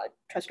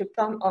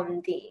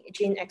on the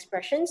gene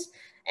expressions.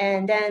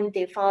 And then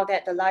they found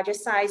that the larger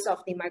size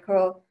of the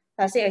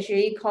microplastic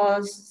actually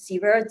causes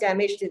severe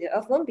damage to the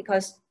earthworm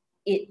because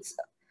it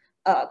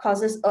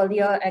causes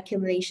earlier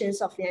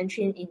accumulations of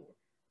phenanthrene in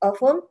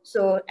earthworm.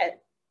 So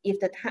if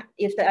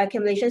the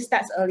accumulation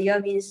starts earlier,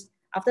 means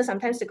after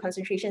sometimes the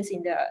concentrations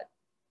in the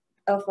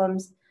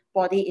earthworm's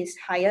body is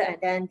higher, and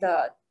then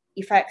the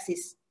effects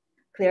is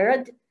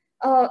clearer.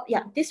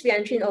 This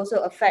phenanthrene also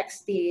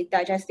affects the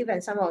digestive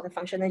and some of the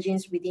functional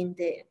genes within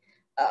the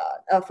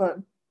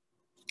earthworm.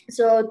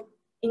 So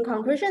in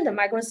conclusion, the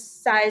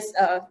micro-size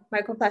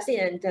microplastic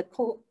and the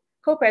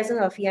co-presence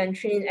of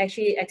phenanthrene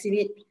actually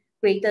exhibit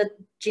greater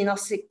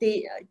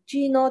genotoxicity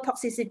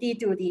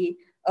to the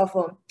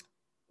earthworm,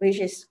 which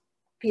is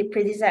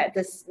pretty sad.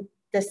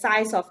 The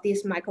size of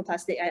this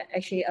microplastic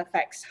actually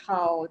affects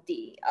how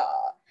the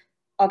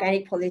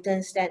organic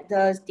pollutants that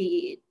does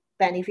the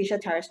beneficial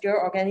terrestrial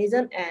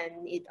organism,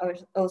 and it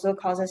also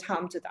causes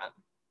harm to them.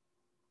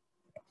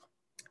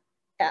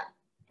 Yeah,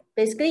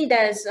 basically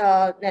there's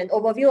an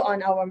overview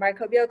on our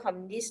microbial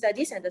community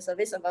studies and the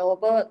service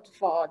available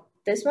for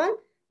this one.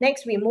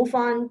 Next, we move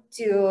on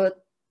to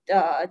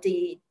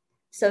the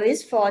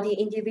service for the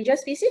individual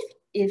species.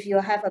 If you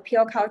have a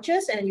pure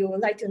cultures and you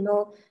would like to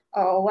know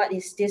what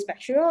is this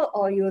bacteria,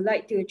 or you would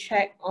like to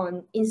check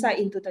on insight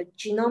into the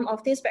genome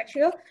of this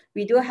bacteria,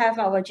 we do have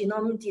our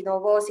genome de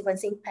novo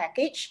sequencing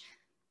package.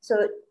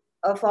 So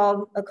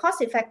for a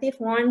cost-effective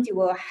one, you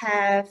will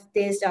have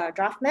this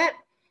draft map.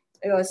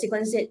 You will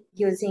sequence it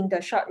using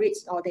the short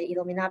reads or the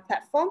Illumina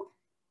platform.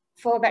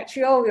 For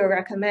bacteria, we will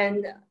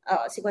recommend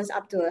sequence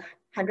up to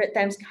 100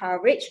 times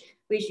coverage,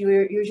 which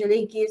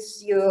usually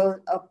gives you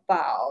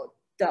about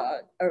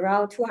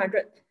around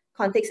 200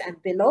 contigs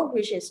and below,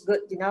 which is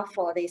good enough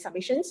for the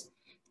submissions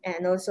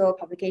and also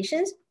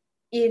publications.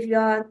 If you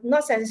are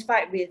not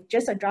satisfied with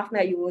just a draft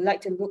map, you would like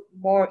to look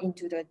more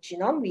into the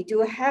genome, we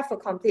do have a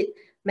complete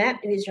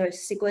map which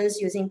is sequenced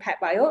using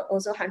PacBio,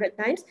 also 100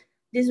 times.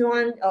 This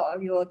one,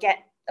 you will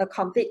get a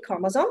complete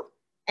chromosome.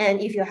 And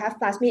if you have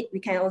plasmid, we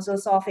can also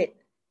solve it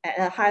at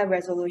a higher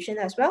resolution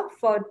as well.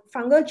 For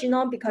fungal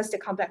genome, because the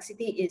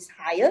complexity is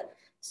higher,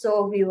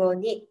 so we will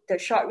need the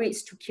short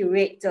reads to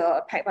curate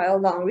the PacBio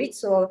long reads.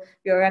 So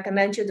we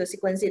recommend you to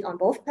sequence it on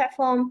both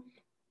platforms.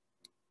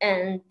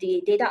 And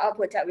the data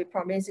output that we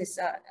promise is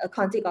a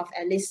contig of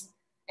at least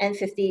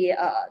N50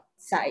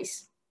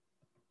 size.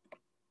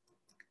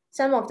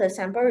 Some of the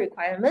sample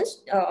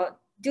requirements,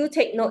 do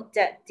take note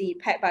that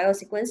the PacBio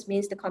sequence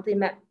means the complete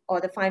map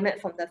or the fine map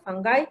from the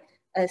fungi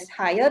is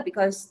higher,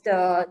 because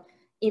the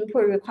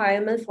input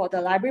requirement for the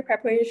library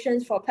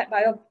preparations for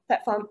PacBio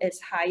platform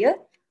is higher.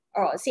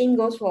 Same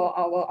goes for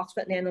our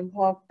Oxford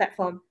Nanopore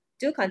platform.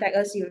 Do contact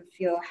us if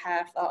you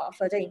have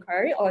further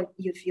inquiry, or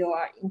if you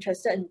are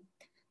interested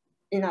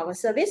in our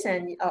service,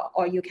 and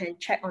or you can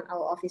check on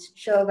our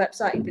official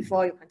website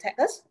before you contact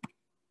us.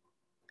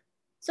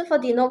 So for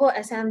de novo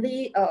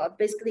assembly,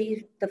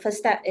 basically the first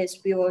step is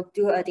we will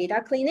do a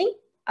data cleaning.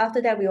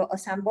 After that, we will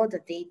assemble the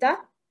data.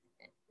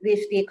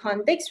 with the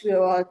context, we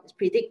will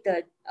predict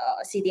the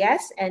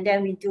CDS, and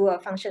then we do a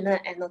functional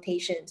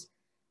annotations.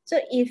 So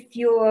if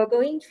you are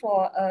going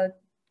for a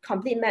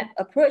complete map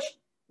approach,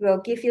 we'll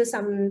give you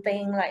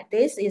something like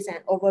this. Is an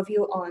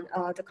overview on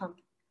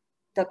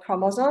the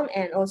chromosome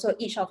and also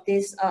each of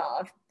these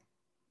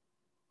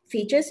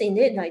features in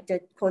it, like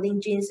the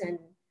coding genes and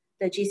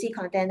the GC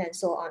content and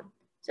so on.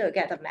 So you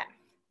get a map.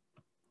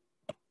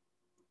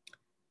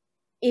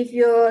 If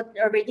you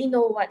already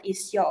know what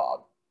is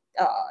your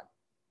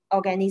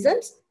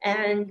organisms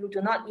and you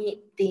do not need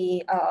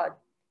the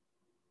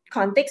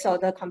context or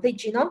the complete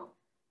genome,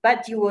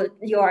 but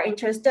you are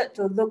interested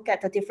to look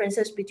at the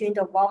differences between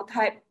the wild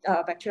type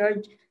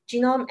bacterial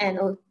genome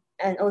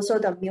and also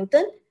the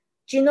mutant,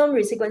 genome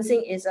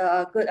resequencing is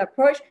a good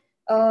approach.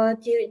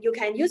 You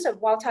can use a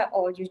wild type,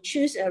 or you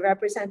choose a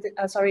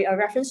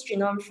reference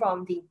genome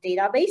from the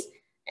database,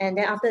 and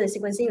then after the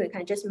sequencing, we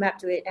can just map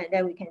to it, and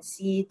then we can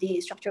see the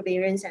structural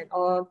variants and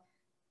all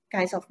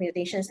kinds of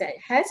mutations that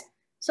it has.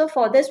 So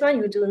for this one,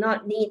 you do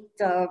not need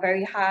the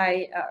very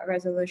high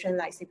resolution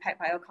like the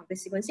PacBio complete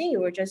sequencing.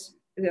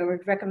 We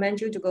would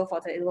recommend you to go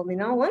for the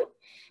Illumina one.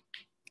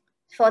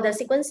 For the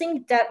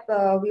sequencing depth,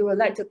 we would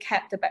like to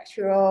cap the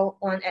bacterial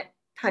one at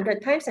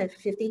 100 times and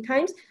 50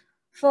 times.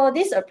 For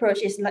this approach,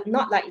 it's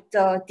not like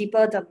the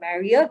deeper the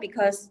merrier,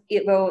 because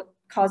it will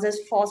causes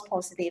false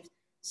positives.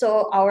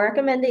 So our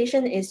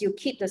recommendation is you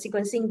keep the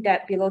sequencing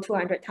depth below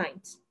 200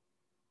 times.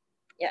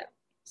 Yeah.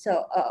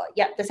 So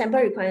yeah, the sample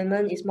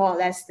requirement is more or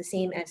less the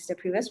same as the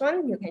previous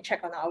one. You can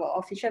check on our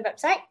official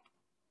website.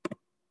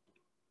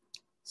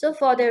 So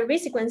for the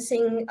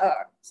resequencing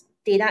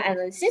data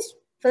analysis,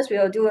 first we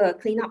will do a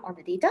cleanup on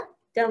the data.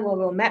 Then we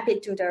will map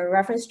it to the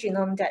reference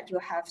genome that you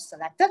have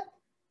selected.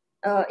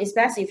 It's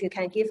best if you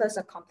can give us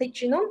a complete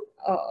genome.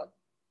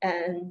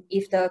 And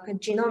if the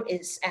genome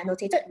is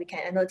annotated, we can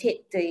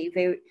annotate the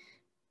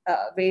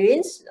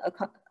variants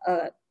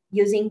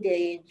using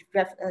the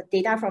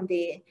data from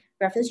the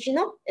reference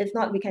genome. If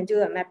not, we can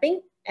do a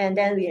mapping, and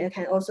then we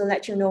can also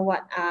let you know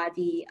what are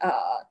the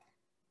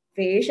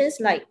variations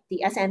like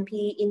the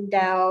SMP,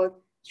 indel,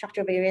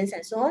 structural variants,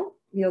 and so on.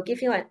 We'll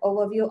give you an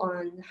overview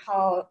on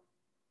how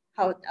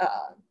are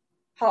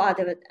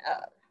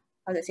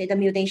the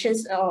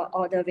mutations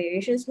or the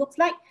variations looks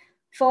like.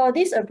 For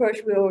this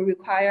approach, we will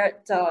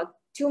require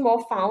 2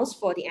 more files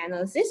for the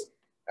analysis.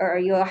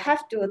 You'll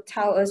have to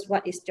tell us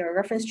what is the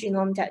reference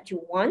genome that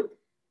you want.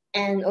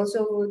 And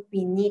also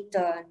we need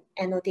the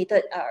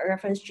annotated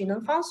reference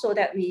genome file so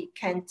that we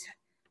can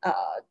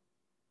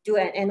do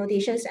an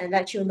annotations and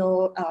let you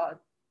know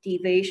the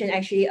variation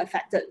actually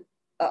affected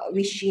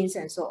which genes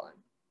and so on.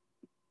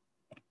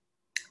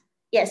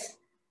 Yes,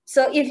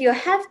 so if you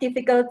have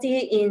difficulty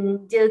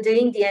in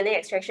doing DNA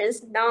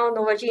extractions, now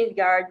Novogene,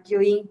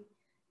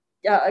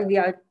 we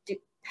are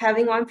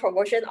having one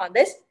promotion on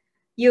this.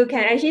 You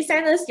can actually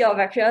send us your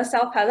bacterial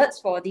cell pellets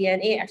for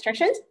DNA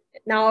extractions.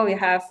 Now we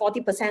have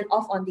 40%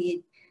 off on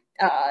the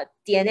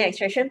DNA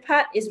extraction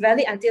part. It's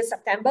valid until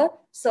September.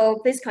 So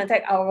please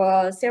contact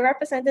our sales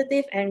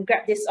representative and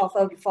grab this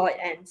offer before it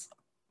ends.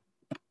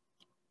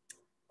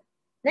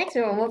 Next,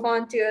 we will move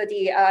on to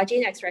the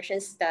gene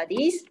expression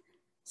studies.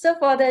 So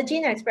for the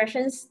gene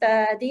expression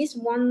studies,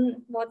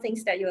 one more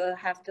things that you will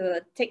have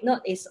to take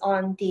note is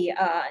on the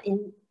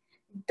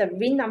the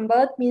RIN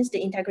number, means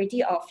the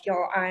integrity of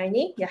your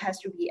RNA. It has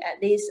to be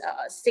at least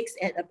 6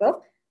 and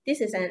above. This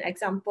is an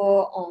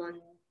example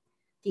on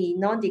the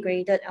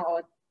non-degraded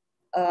or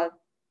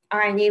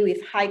RNA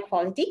with high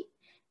quality.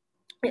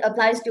 It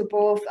applies to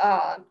both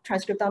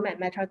transcriptome and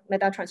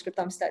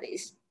metatranscriptome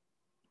studies.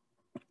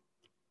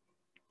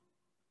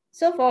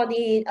 So for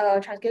the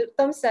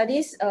transcriptome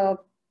studies,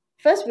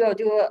 first we will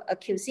do a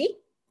QC,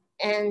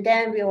 and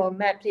then we will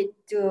map it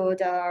to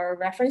the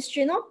reference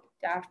genome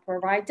that I've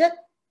provided,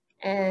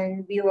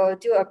 and we will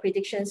do a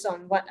predictions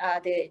on what are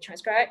the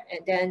transcribed,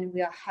 and then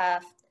we'll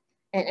have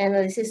an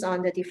analysis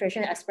on the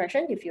differential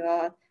expression if you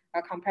are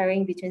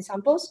comparing between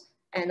samples,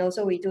 and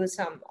also we do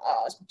some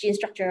gene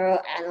structural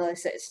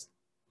analysis.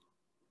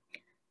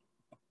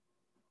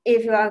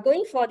 If you are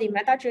going for the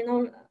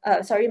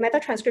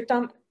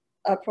metatranscriptome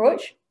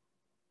approach,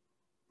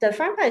 the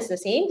front part is the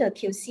same. The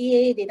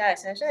QCA data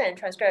accession and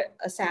transcript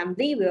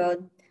assembly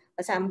will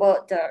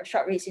assemble the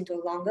short reads into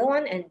a longer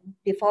one, and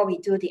before we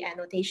do the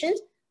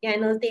annotations,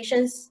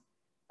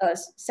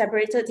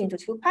 separated into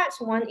 2 parts.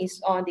 One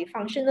is on the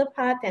functional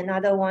part,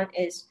 another one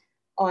is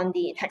on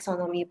the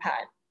taxonomy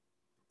part.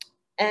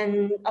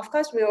 And of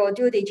course, we will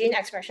do the gene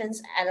expressions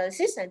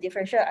analysis and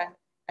differential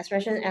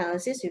expression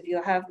analysis if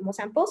you have more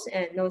samples,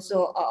 and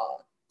also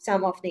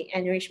some of the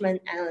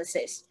enrichment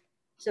analysis.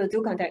 So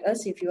do contact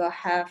us if you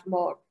have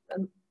more,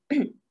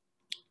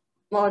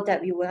 more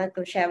that you want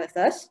to share with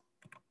us.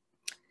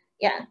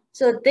 Yeah,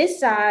 so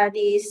these are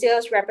the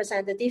sales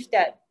representatives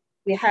that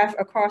we have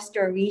across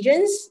the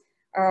regions.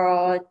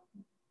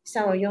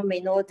 Some of you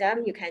may know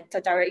them. You can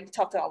directly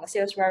talk to our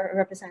sales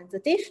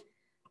representative.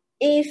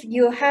 If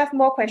you have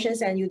more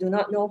questions and you do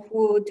not know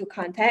who to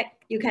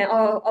contact, you can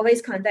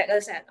always contact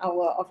us at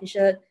our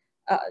official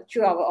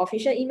through our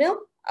official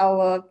email.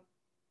 Our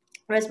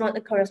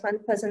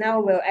correspondent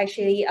personnel will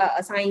actually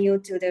assign you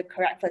to the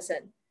correct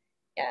person.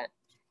 Yeah,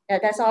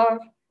 that's all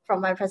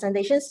from my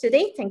presentations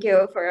today. Thank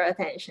you for your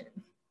attention.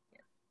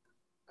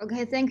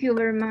 Okay, thank you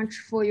very much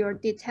for your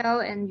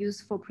detailed and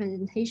useful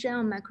presentation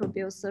on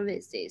microbial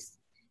services.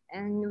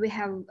 And we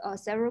have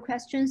several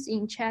questions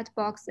in chat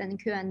box and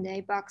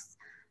Q&A box.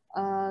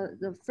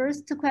 The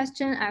first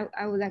question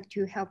I would like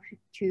to help you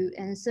to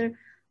answer.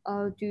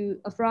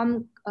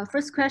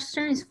 First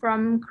question is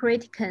from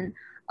Critican.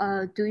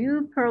 Do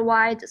you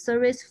provide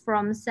service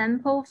from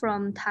samples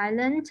from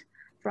Thailand?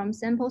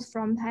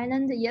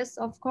 Yes,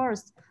 of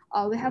course.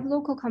 We have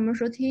local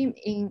commercial team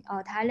in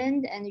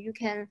Thailand, and you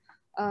can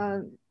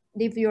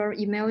leave your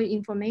email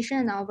information,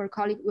 and our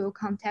colleague will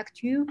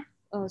contact you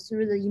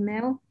through the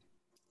email.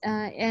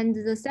 And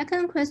the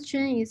second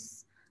question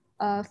is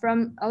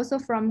also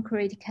from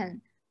Critican.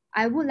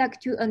 I would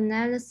like to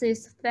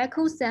analyze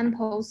fecal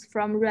samples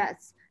from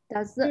rats.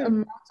 Does the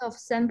amount of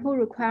sample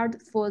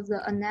required for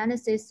the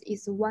analysis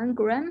is 1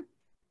 gram?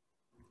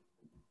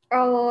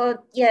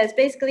 Yes,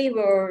 basically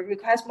we'll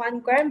request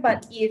 1 gram,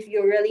 but if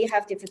you really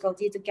have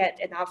difficulty to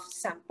get enough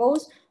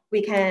samples,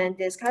 we can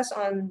discuss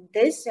on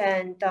this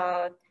and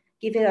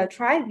give it a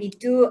try. We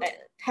do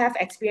have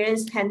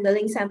experience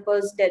handling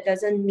samples that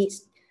doesn't meet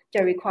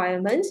the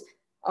requirements,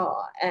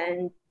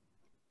 and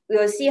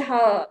we'll see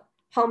how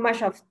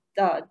much of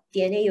the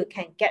DNA you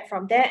can get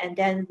from there, and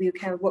then we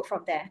can work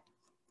from there.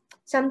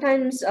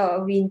 Sometimes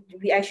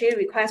we actually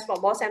request for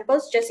more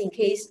samples just in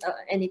case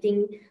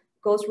anything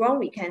goes wrong.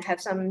 We can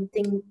have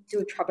something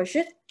to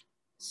troubleshoot.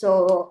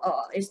 So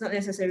it's not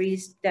necessary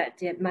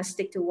that it must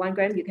stick to 1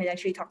 gram. You can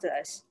actually talk to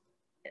us.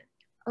 Yeah.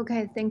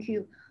 Okay, thank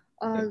you.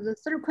 The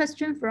third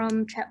question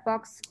from chat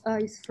box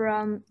is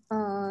from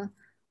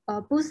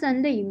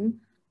Busan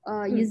Lim.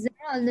 Is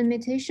there a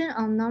limitation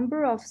on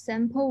number of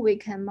sample we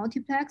can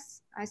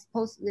multiplex? I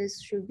suppose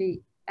this should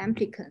be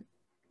amplicon.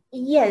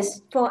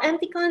 Yes, for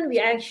amplicon, we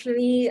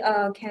actually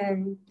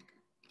can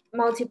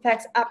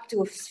multiplex up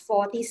to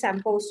 40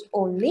 samples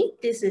only.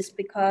 This is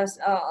because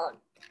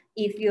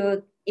if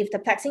the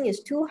plexing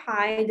is too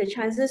high, the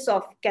chances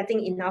of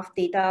getting enough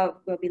data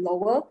will be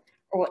lower,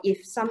 or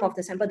if some of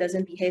the sample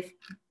doesn't behave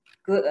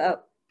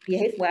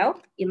well,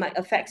 it might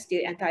affect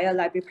the entire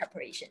library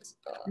preparations.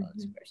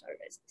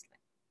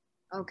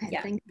 Okay,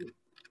 yeah. Thank you.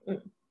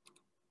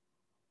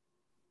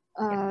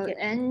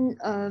 And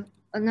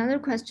another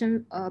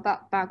question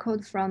about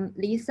barcode from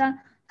Lisa.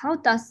 How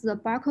does the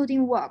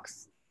barcoding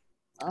works?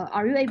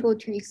 Are you able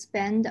to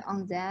expand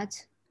on that?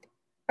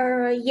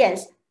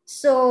 Yes.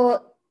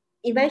 So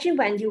imagine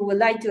when you would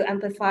like to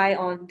amplify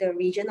on the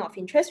region of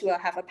interest, we'll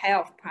have a pair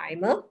of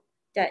primer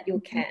that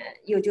you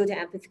do the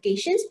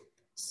amplifications.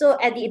 So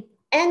at the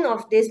end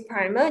of this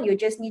primer, you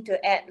just need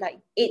to add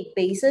like 8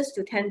 bases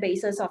to 10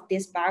 bases of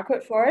this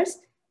barcode for us.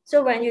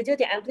 So when you do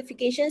the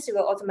amplifications, it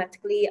will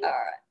automatically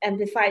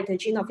amplify the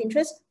gene of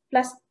interest,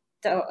 plus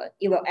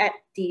it will add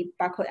the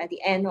barcode at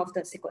the end of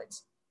the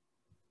sequence.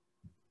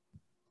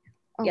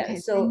 Okay,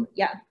 so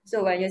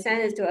when you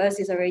send it to us,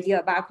 it's already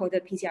a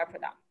barcoded PCR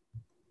product.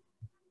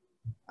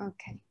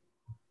 Okay.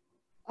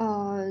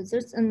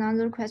 There's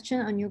another question,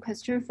 a new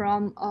question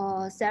from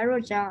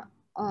Saroja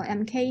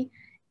MK,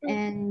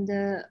 and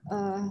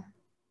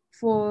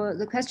for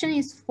the question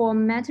is for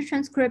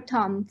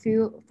metatranscriptome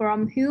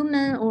from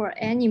human or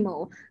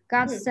animal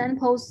gut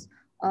samples.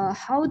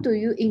 How do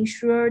you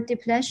ensure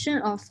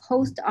depletion of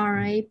host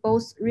RNA,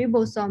 both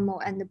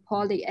ribosomal and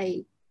poly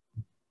A?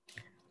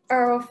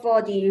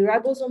 For the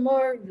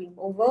ribosomal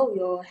removal,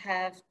 we'll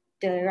have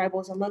the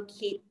ribosomal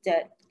kit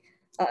that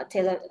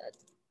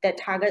that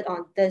target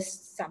on these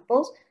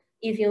samples.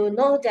 If you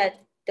know that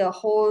the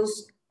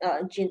host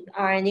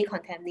RNA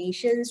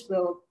contaminations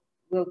will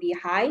be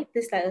high,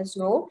 please let us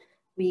know.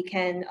 We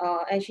can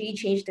actually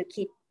change the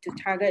kit to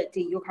target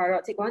the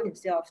eukaryotic one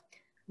instead of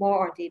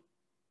more on the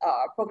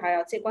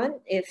prokaryotic one.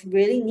 If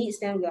really needs,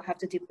 then we'll have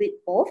to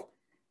deplete both.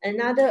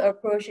 Another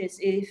approach is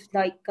if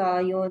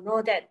you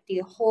know that the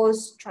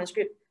host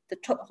transcript,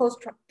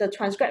 the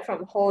transcript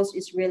from host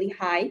is really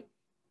high,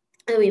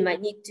 and we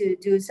might need to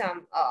do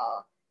some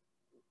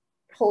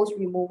host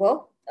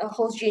removal,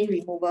 host gene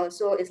removal.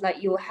 So it's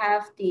like you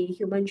have the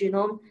human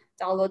genome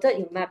downloaded,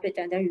 you map it,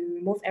 and then you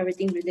remove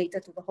everything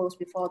related to the host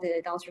before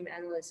the downstream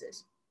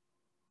analysis.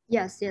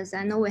 Yes,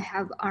 I know we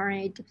have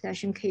RNA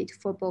depletion kit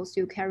for both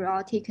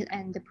eukaryotic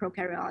and the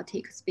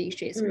prokaryotic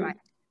species, right?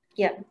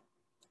 Yeah.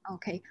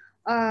 Okay.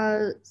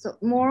 So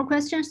more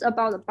questions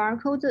about the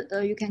barcode,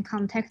 you can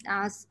contact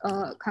us,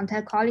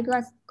 contact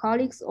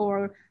colleagues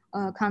or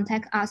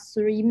contact us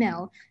through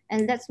email.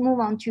 And let's move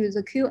on to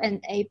the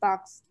Q&A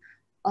box.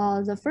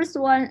 The first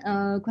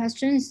one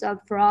question is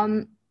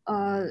from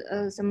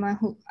someone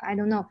who, I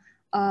don't know.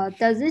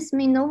 Does this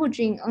mean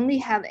Novogene only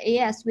have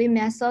ASV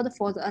method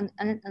for the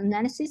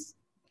analysis?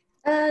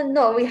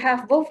 No, we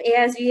have both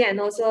ASV and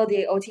also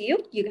the OTU.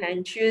 You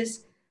can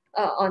choose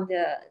on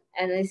the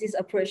analysis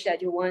approach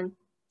that you want.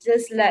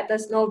 Just let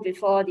us know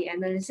before the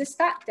analysis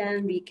start,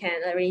 then we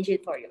can arrange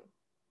it for you.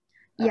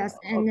 Yes,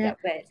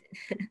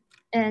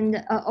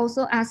 and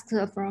also asked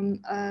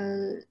from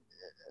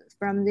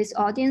from this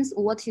audience,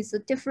 what is the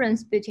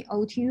difference between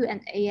OTU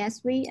and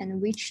ASV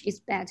and which is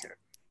better?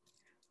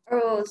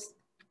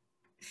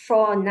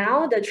 For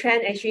now, the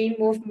trend actually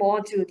moved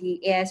more to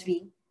the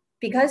ASV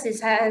because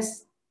it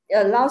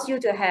allows you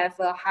to have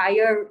a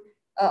higher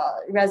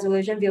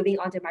resolution viewing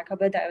on the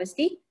microbial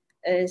diversity,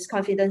 is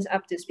confidence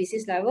up to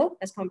species level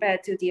as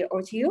compared to the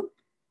OTU.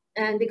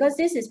 And because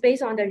this is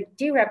based on the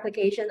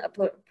dereplication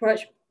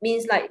approach,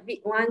 means like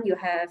read one, you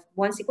have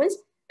one sequence,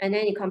 and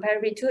then you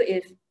compare read two.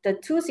 If the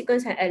two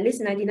sequences have at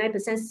least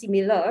 99%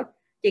 similar,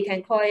 they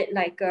can call it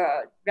like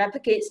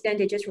replicates, then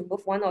they just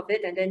remove one of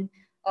it, and then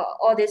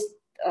all this,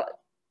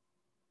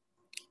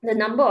 the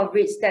number of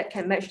reads that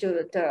can match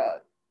to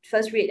the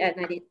first read at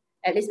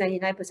least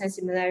 99%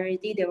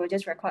 similarity, they will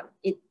just record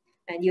it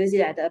and use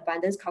it at the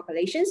abundance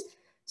calculations.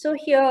 So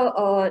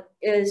here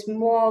is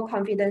more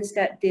confidence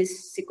that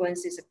this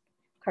sequence is a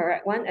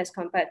correct one as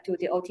compared to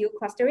the OTU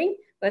clustering,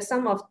 but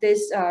some of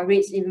these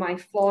reads it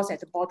might fall at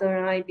the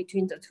borderline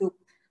between the two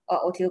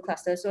OTU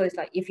clusters. So it's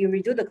like if you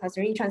redo the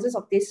clustering, chances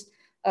of these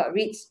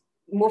reads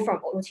move from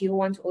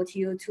OTU1 to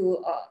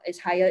OTU2 is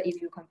higher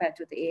if you compare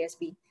to the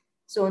ASV.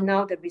 So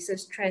now the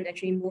research trend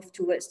actually moved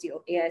towards the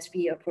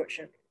ASV approach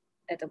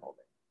at the moment.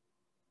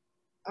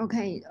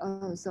 Okay,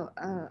 so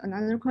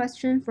another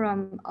question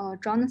from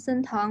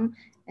Jonathan Tang,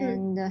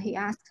 and he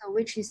asked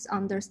which is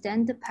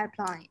understand the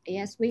pipeline,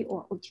 ASV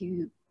or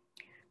OTU?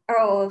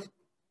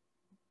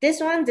 This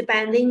one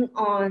depending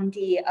on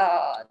the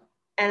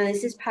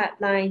analysis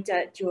pipeline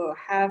that you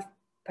have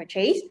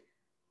purchased.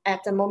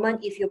 At the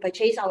moment, if you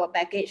purchase our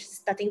package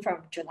starting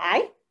from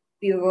July,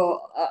 we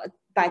will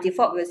by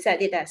default we'll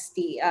set it as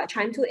the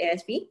Qiime 2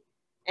 ASV.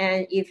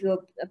 And if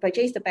you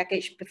purchase the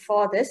package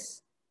before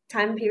this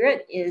time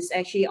period, is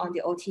actually on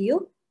the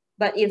OTU.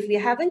 But if we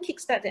haven't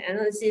kickstarted the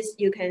analysis,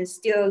 you can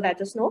still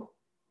let us know,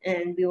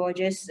 and we will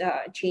just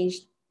change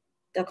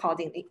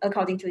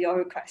according to your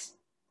request.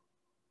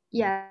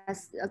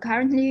 Yes,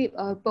 currently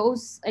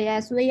both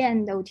ASV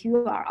and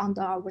OTU are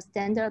under our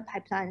standard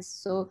pipelines,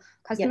 so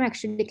customer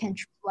actually can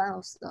choose one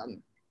of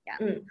them.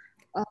 Yeah.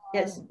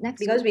 Yes,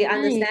 because we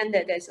understand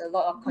that there's a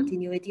lot of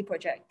continuity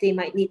project. They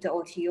might need the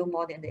OTU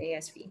more than the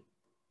ASV.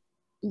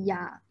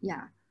 Yeah.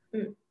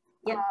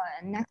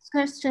 Next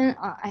question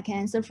I can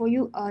answer for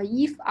you.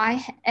 If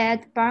I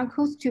add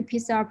barcodes to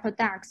PCR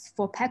products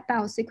for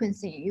PacBio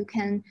sequencing, you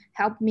can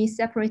help me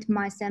separate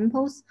my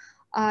samples.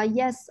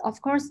 Yes, of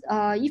course.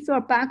 If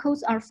your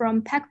barcodes are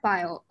from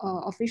PacBio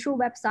official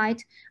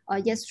website,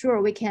 yes,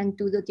 sure, we can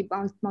do the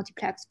debound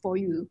multiplex for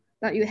you.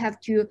 But you have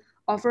to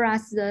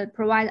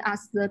provide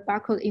us the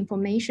barcode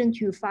information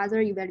to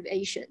further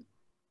evaluation.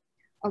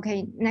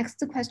 Okay,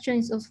 next question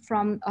is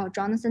from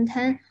Jonathan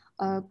Tan.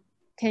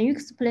 Can you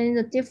explain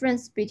the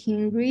difference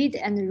between read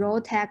and raw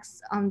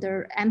text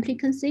under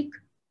amplicon-seq?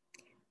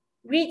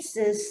 Reads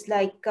is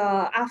like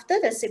after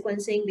the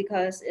sequencing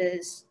because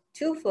it's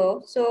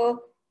twofold.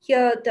 So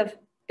here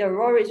the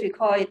raw reads, we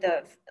call it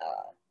the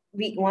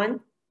read 1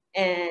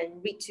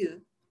 and read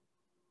 2.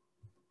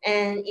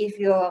 And if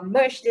you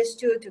merge these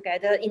two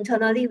together,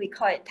 internally we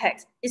call it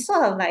text. It's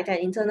sort of like an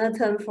internal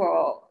term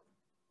for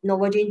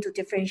Novogene to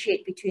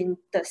differentiate between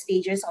the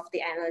stages of the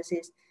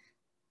analysis.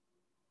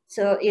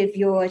 So if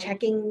you're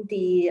checking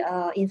the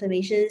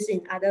information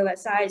in other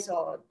websites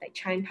or like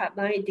Qiime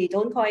pipeline, they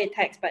don't call it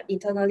text, but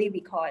internally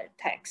we call it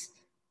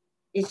text.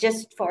 It's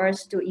just for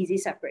us to easily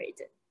separate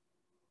it.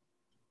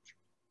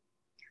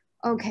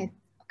 Okay,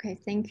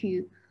 thank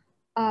you.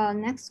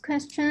 Next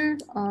question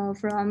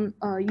from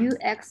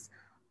UX.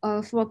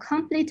 For a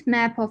complete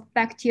map of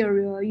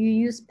bacteria, you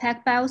use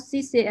PacBio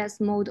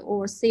CCS mode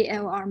or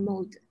CLR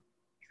mode?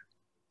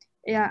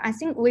 Yeah, I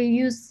think we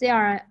use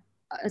CLR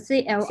as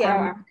yes,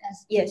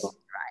 default,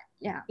 right?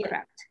 Yeah,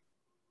 correct.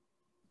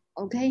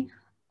 Okay.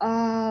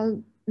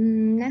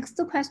 Next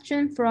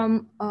question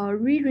from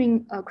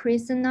Ririn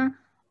Kristina.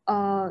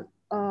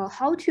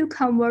 How to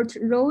convert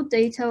raw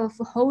data of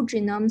whole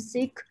genome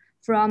seq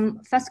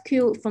from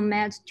FASTQ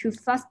format to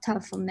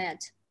FASTA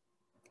format?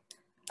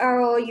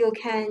 You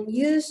can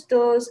use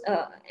those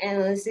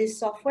analysis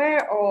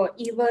software, or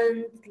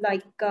even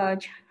like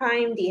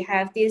Qiime, they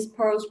have this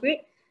Perl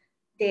script.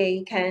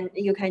 You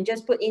can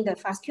just put in the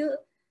FASTQ,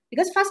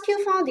 because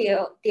FASTQ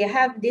file they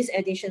have this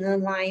additional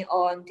line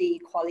on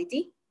the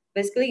quality.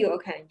 Basically, you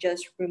can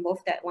just remove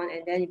that one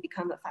and then it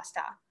become a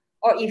FASTA.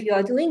 Or if you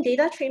are doing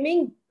data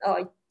trimming,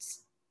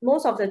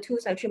 most of the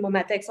tools like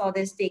Qiime, all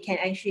this, they can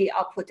actually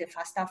output the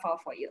FASTA file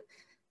for you.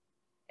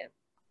 Yeah.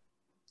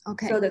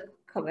 Okay. So the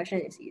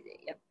conversion is easy.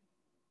 Yeah.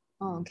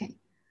 Oh, okay.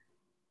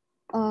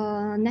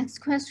 Next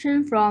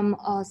question from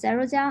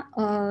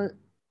Sarah.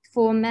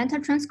 For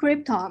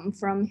metatranscriptome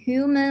from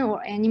human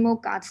or animal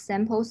gut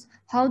samples,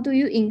 how do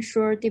you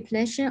ensure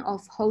depletion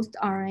of host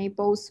RNA,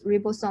 both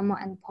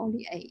ribosomal and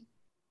poly-A?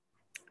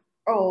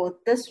 Oh,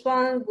 this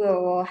one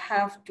will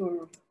have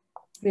to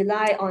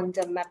rely on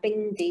the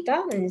mapping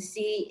data and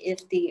see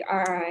if the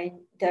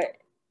RNA,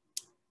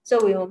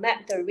 so we will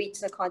map the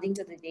reads according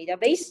to the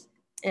database,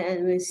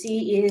 and we'll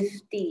see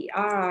if the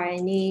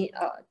RNA,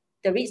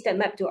 the reads that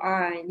map to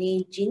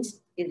RNA genes,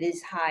 if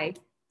it's high.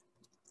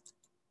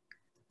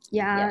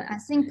 Yeah, I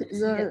think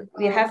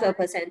we have a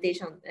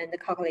percentage on and the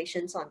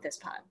calculations on this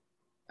part.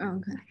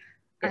 Okay.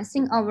 I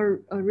think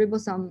our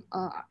ribosome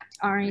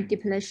RNA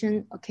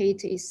depletion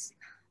kit is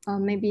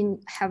maybe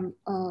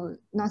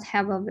not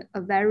have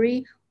a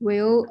very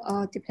well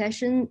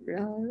depletion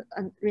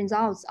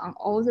results on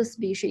all the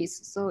species.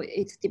 So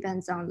it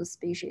depends on the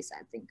species,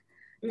 I think,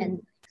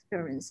 and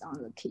experience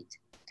on the kit.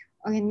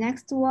 Okay,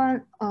 next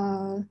one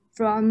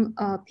from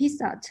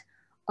PSAT.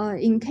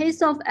 In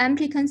case of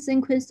amplicon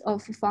sequence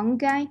of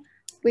fungi,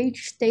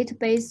 which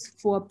database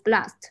for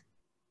BLAST?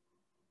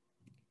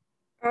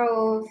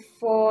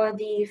 For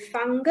the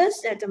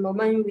fungus, at the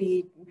moment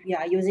we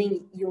are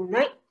using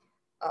Unite.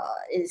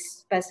 Is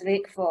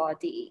specific for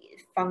the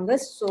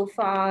fungus. So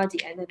far,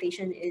 the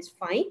annotation is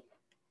fine.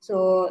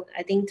 So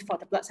I think for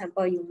the blood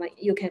sample,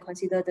 you can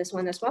consider this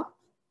one as well.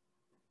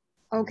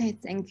 Okay,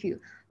 thank you.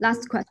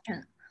 Last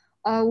question.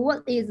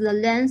 What is the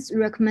length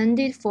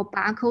recommended for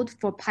barcode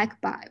for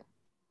PacBio?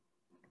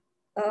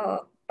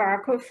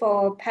 Barcode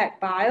for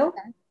PacBio?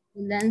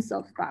 Length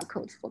of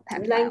barcode for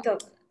PacBio. Length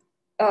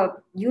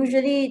of,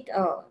 usually,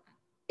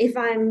 if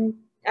I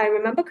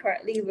remember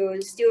correctly, we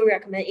will still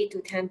recommend 8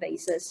 to 10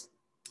 bases.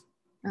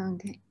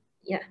 Okay.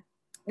 Yeah.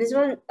 This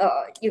one,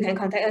 you can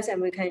contact us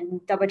and we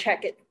can double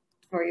check it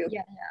for you.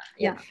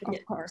 Yeah,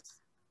 of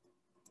course.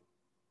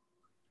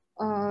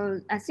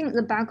 I think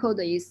the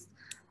barcode is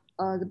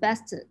the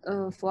best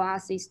for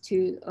us is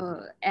to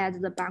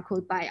add the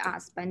barcode by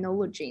us by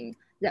Novogene.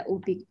 That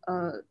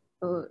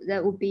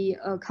would be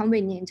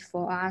convenient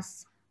for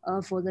us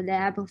for the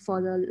lab, for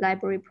the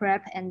library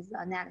prep and the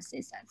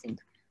analysis, I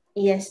think.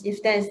 Yes,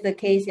 if that is the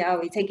case, yeah,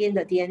 we take in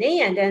the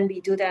DNA and then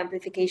we do the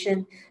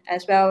amplification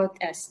as well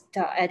as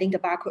adding the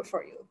barcode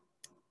for you.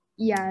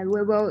 Yeah,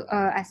 we will.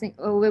 I think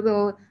we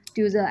will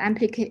do the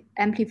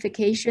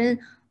amplification.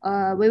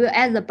 We will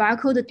add the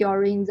barcode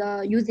during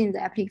using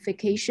the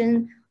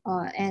amplification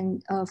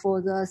and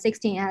for the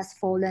 16S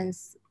full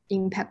length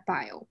in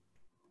PacBio.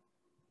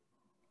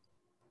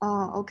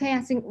 Okay,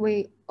 I think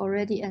we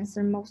already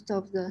answered most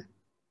of the.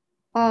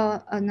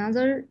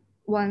 Another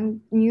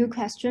one new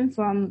question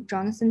from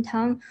Jonathan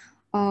Tang.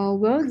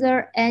 Were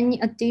there any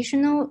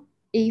additional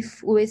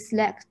if we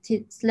select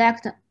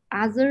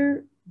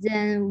other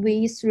than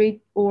V3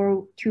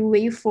 or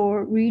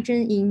 2V4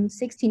 region in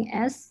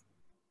 16S?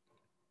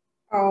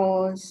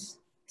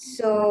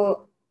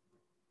 So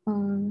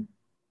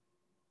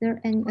there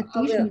any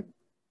additional?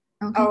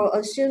 Okay. I'll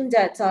assume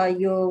that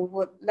you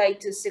would like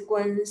to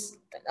sequence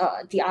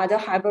the other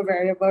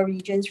hypervariable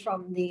regions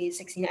from the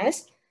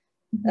 16S.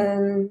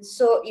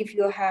 So if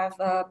you have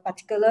a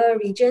particular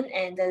region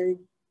and the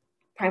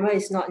primer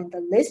is not in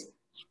the list,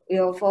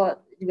 we'll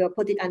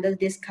put it under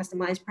this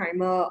customized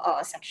primer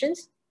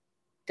sections.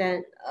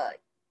 Then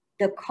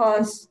the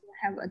cost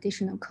have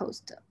additional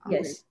cost.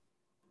 Yes.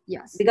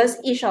 Yes. Because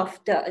each of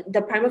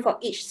the primer for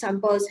each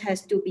samples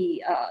has to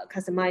be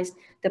customized.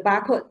 The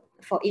barcode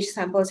for each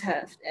samples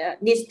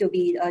needs to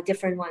be a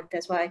different one.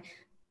 That's why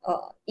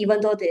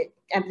even though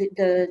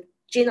the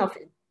gene of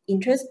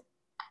interest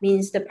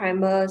means the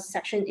primer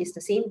section is the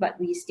same, but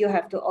we still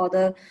have to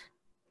order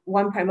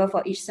one primer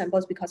for each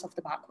samples because of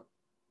the barcode.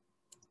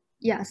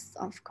 Yes,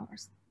 of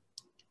course.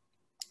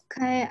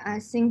 Okay, I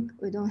think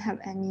we don't have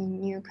any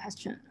new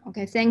question.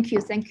 Okay, thank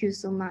you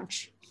so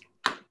much.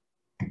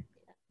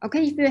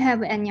 Okay, if you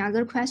have any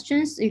other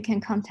questions, you can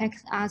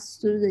contact us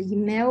through the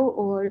email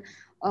or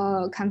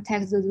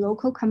contact the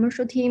local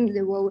commercial team.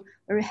 They will be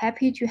very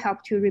happy to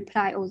help to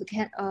reply all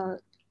the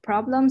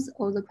problems,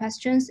 all the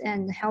questions,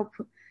 and help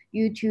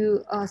you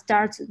to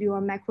start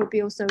your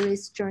microbial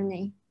service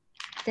journey.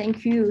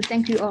 Thank you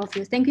all of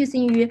you. Thank you,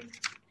 Xinyu.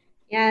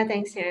 Yeah,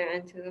 thanks,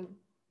 Sharon, too.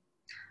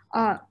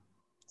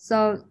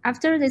 So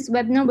after this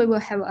webinar, we will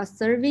have a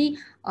survey.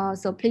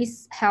 So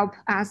please help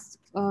us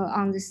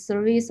on this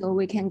survey so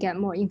we can get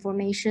more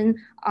information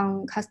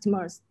on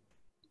customers.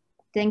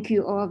 Thank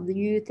you all of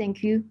you.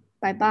 Thank you.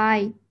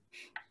 Bye-bye.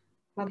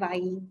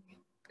 Bye-bye.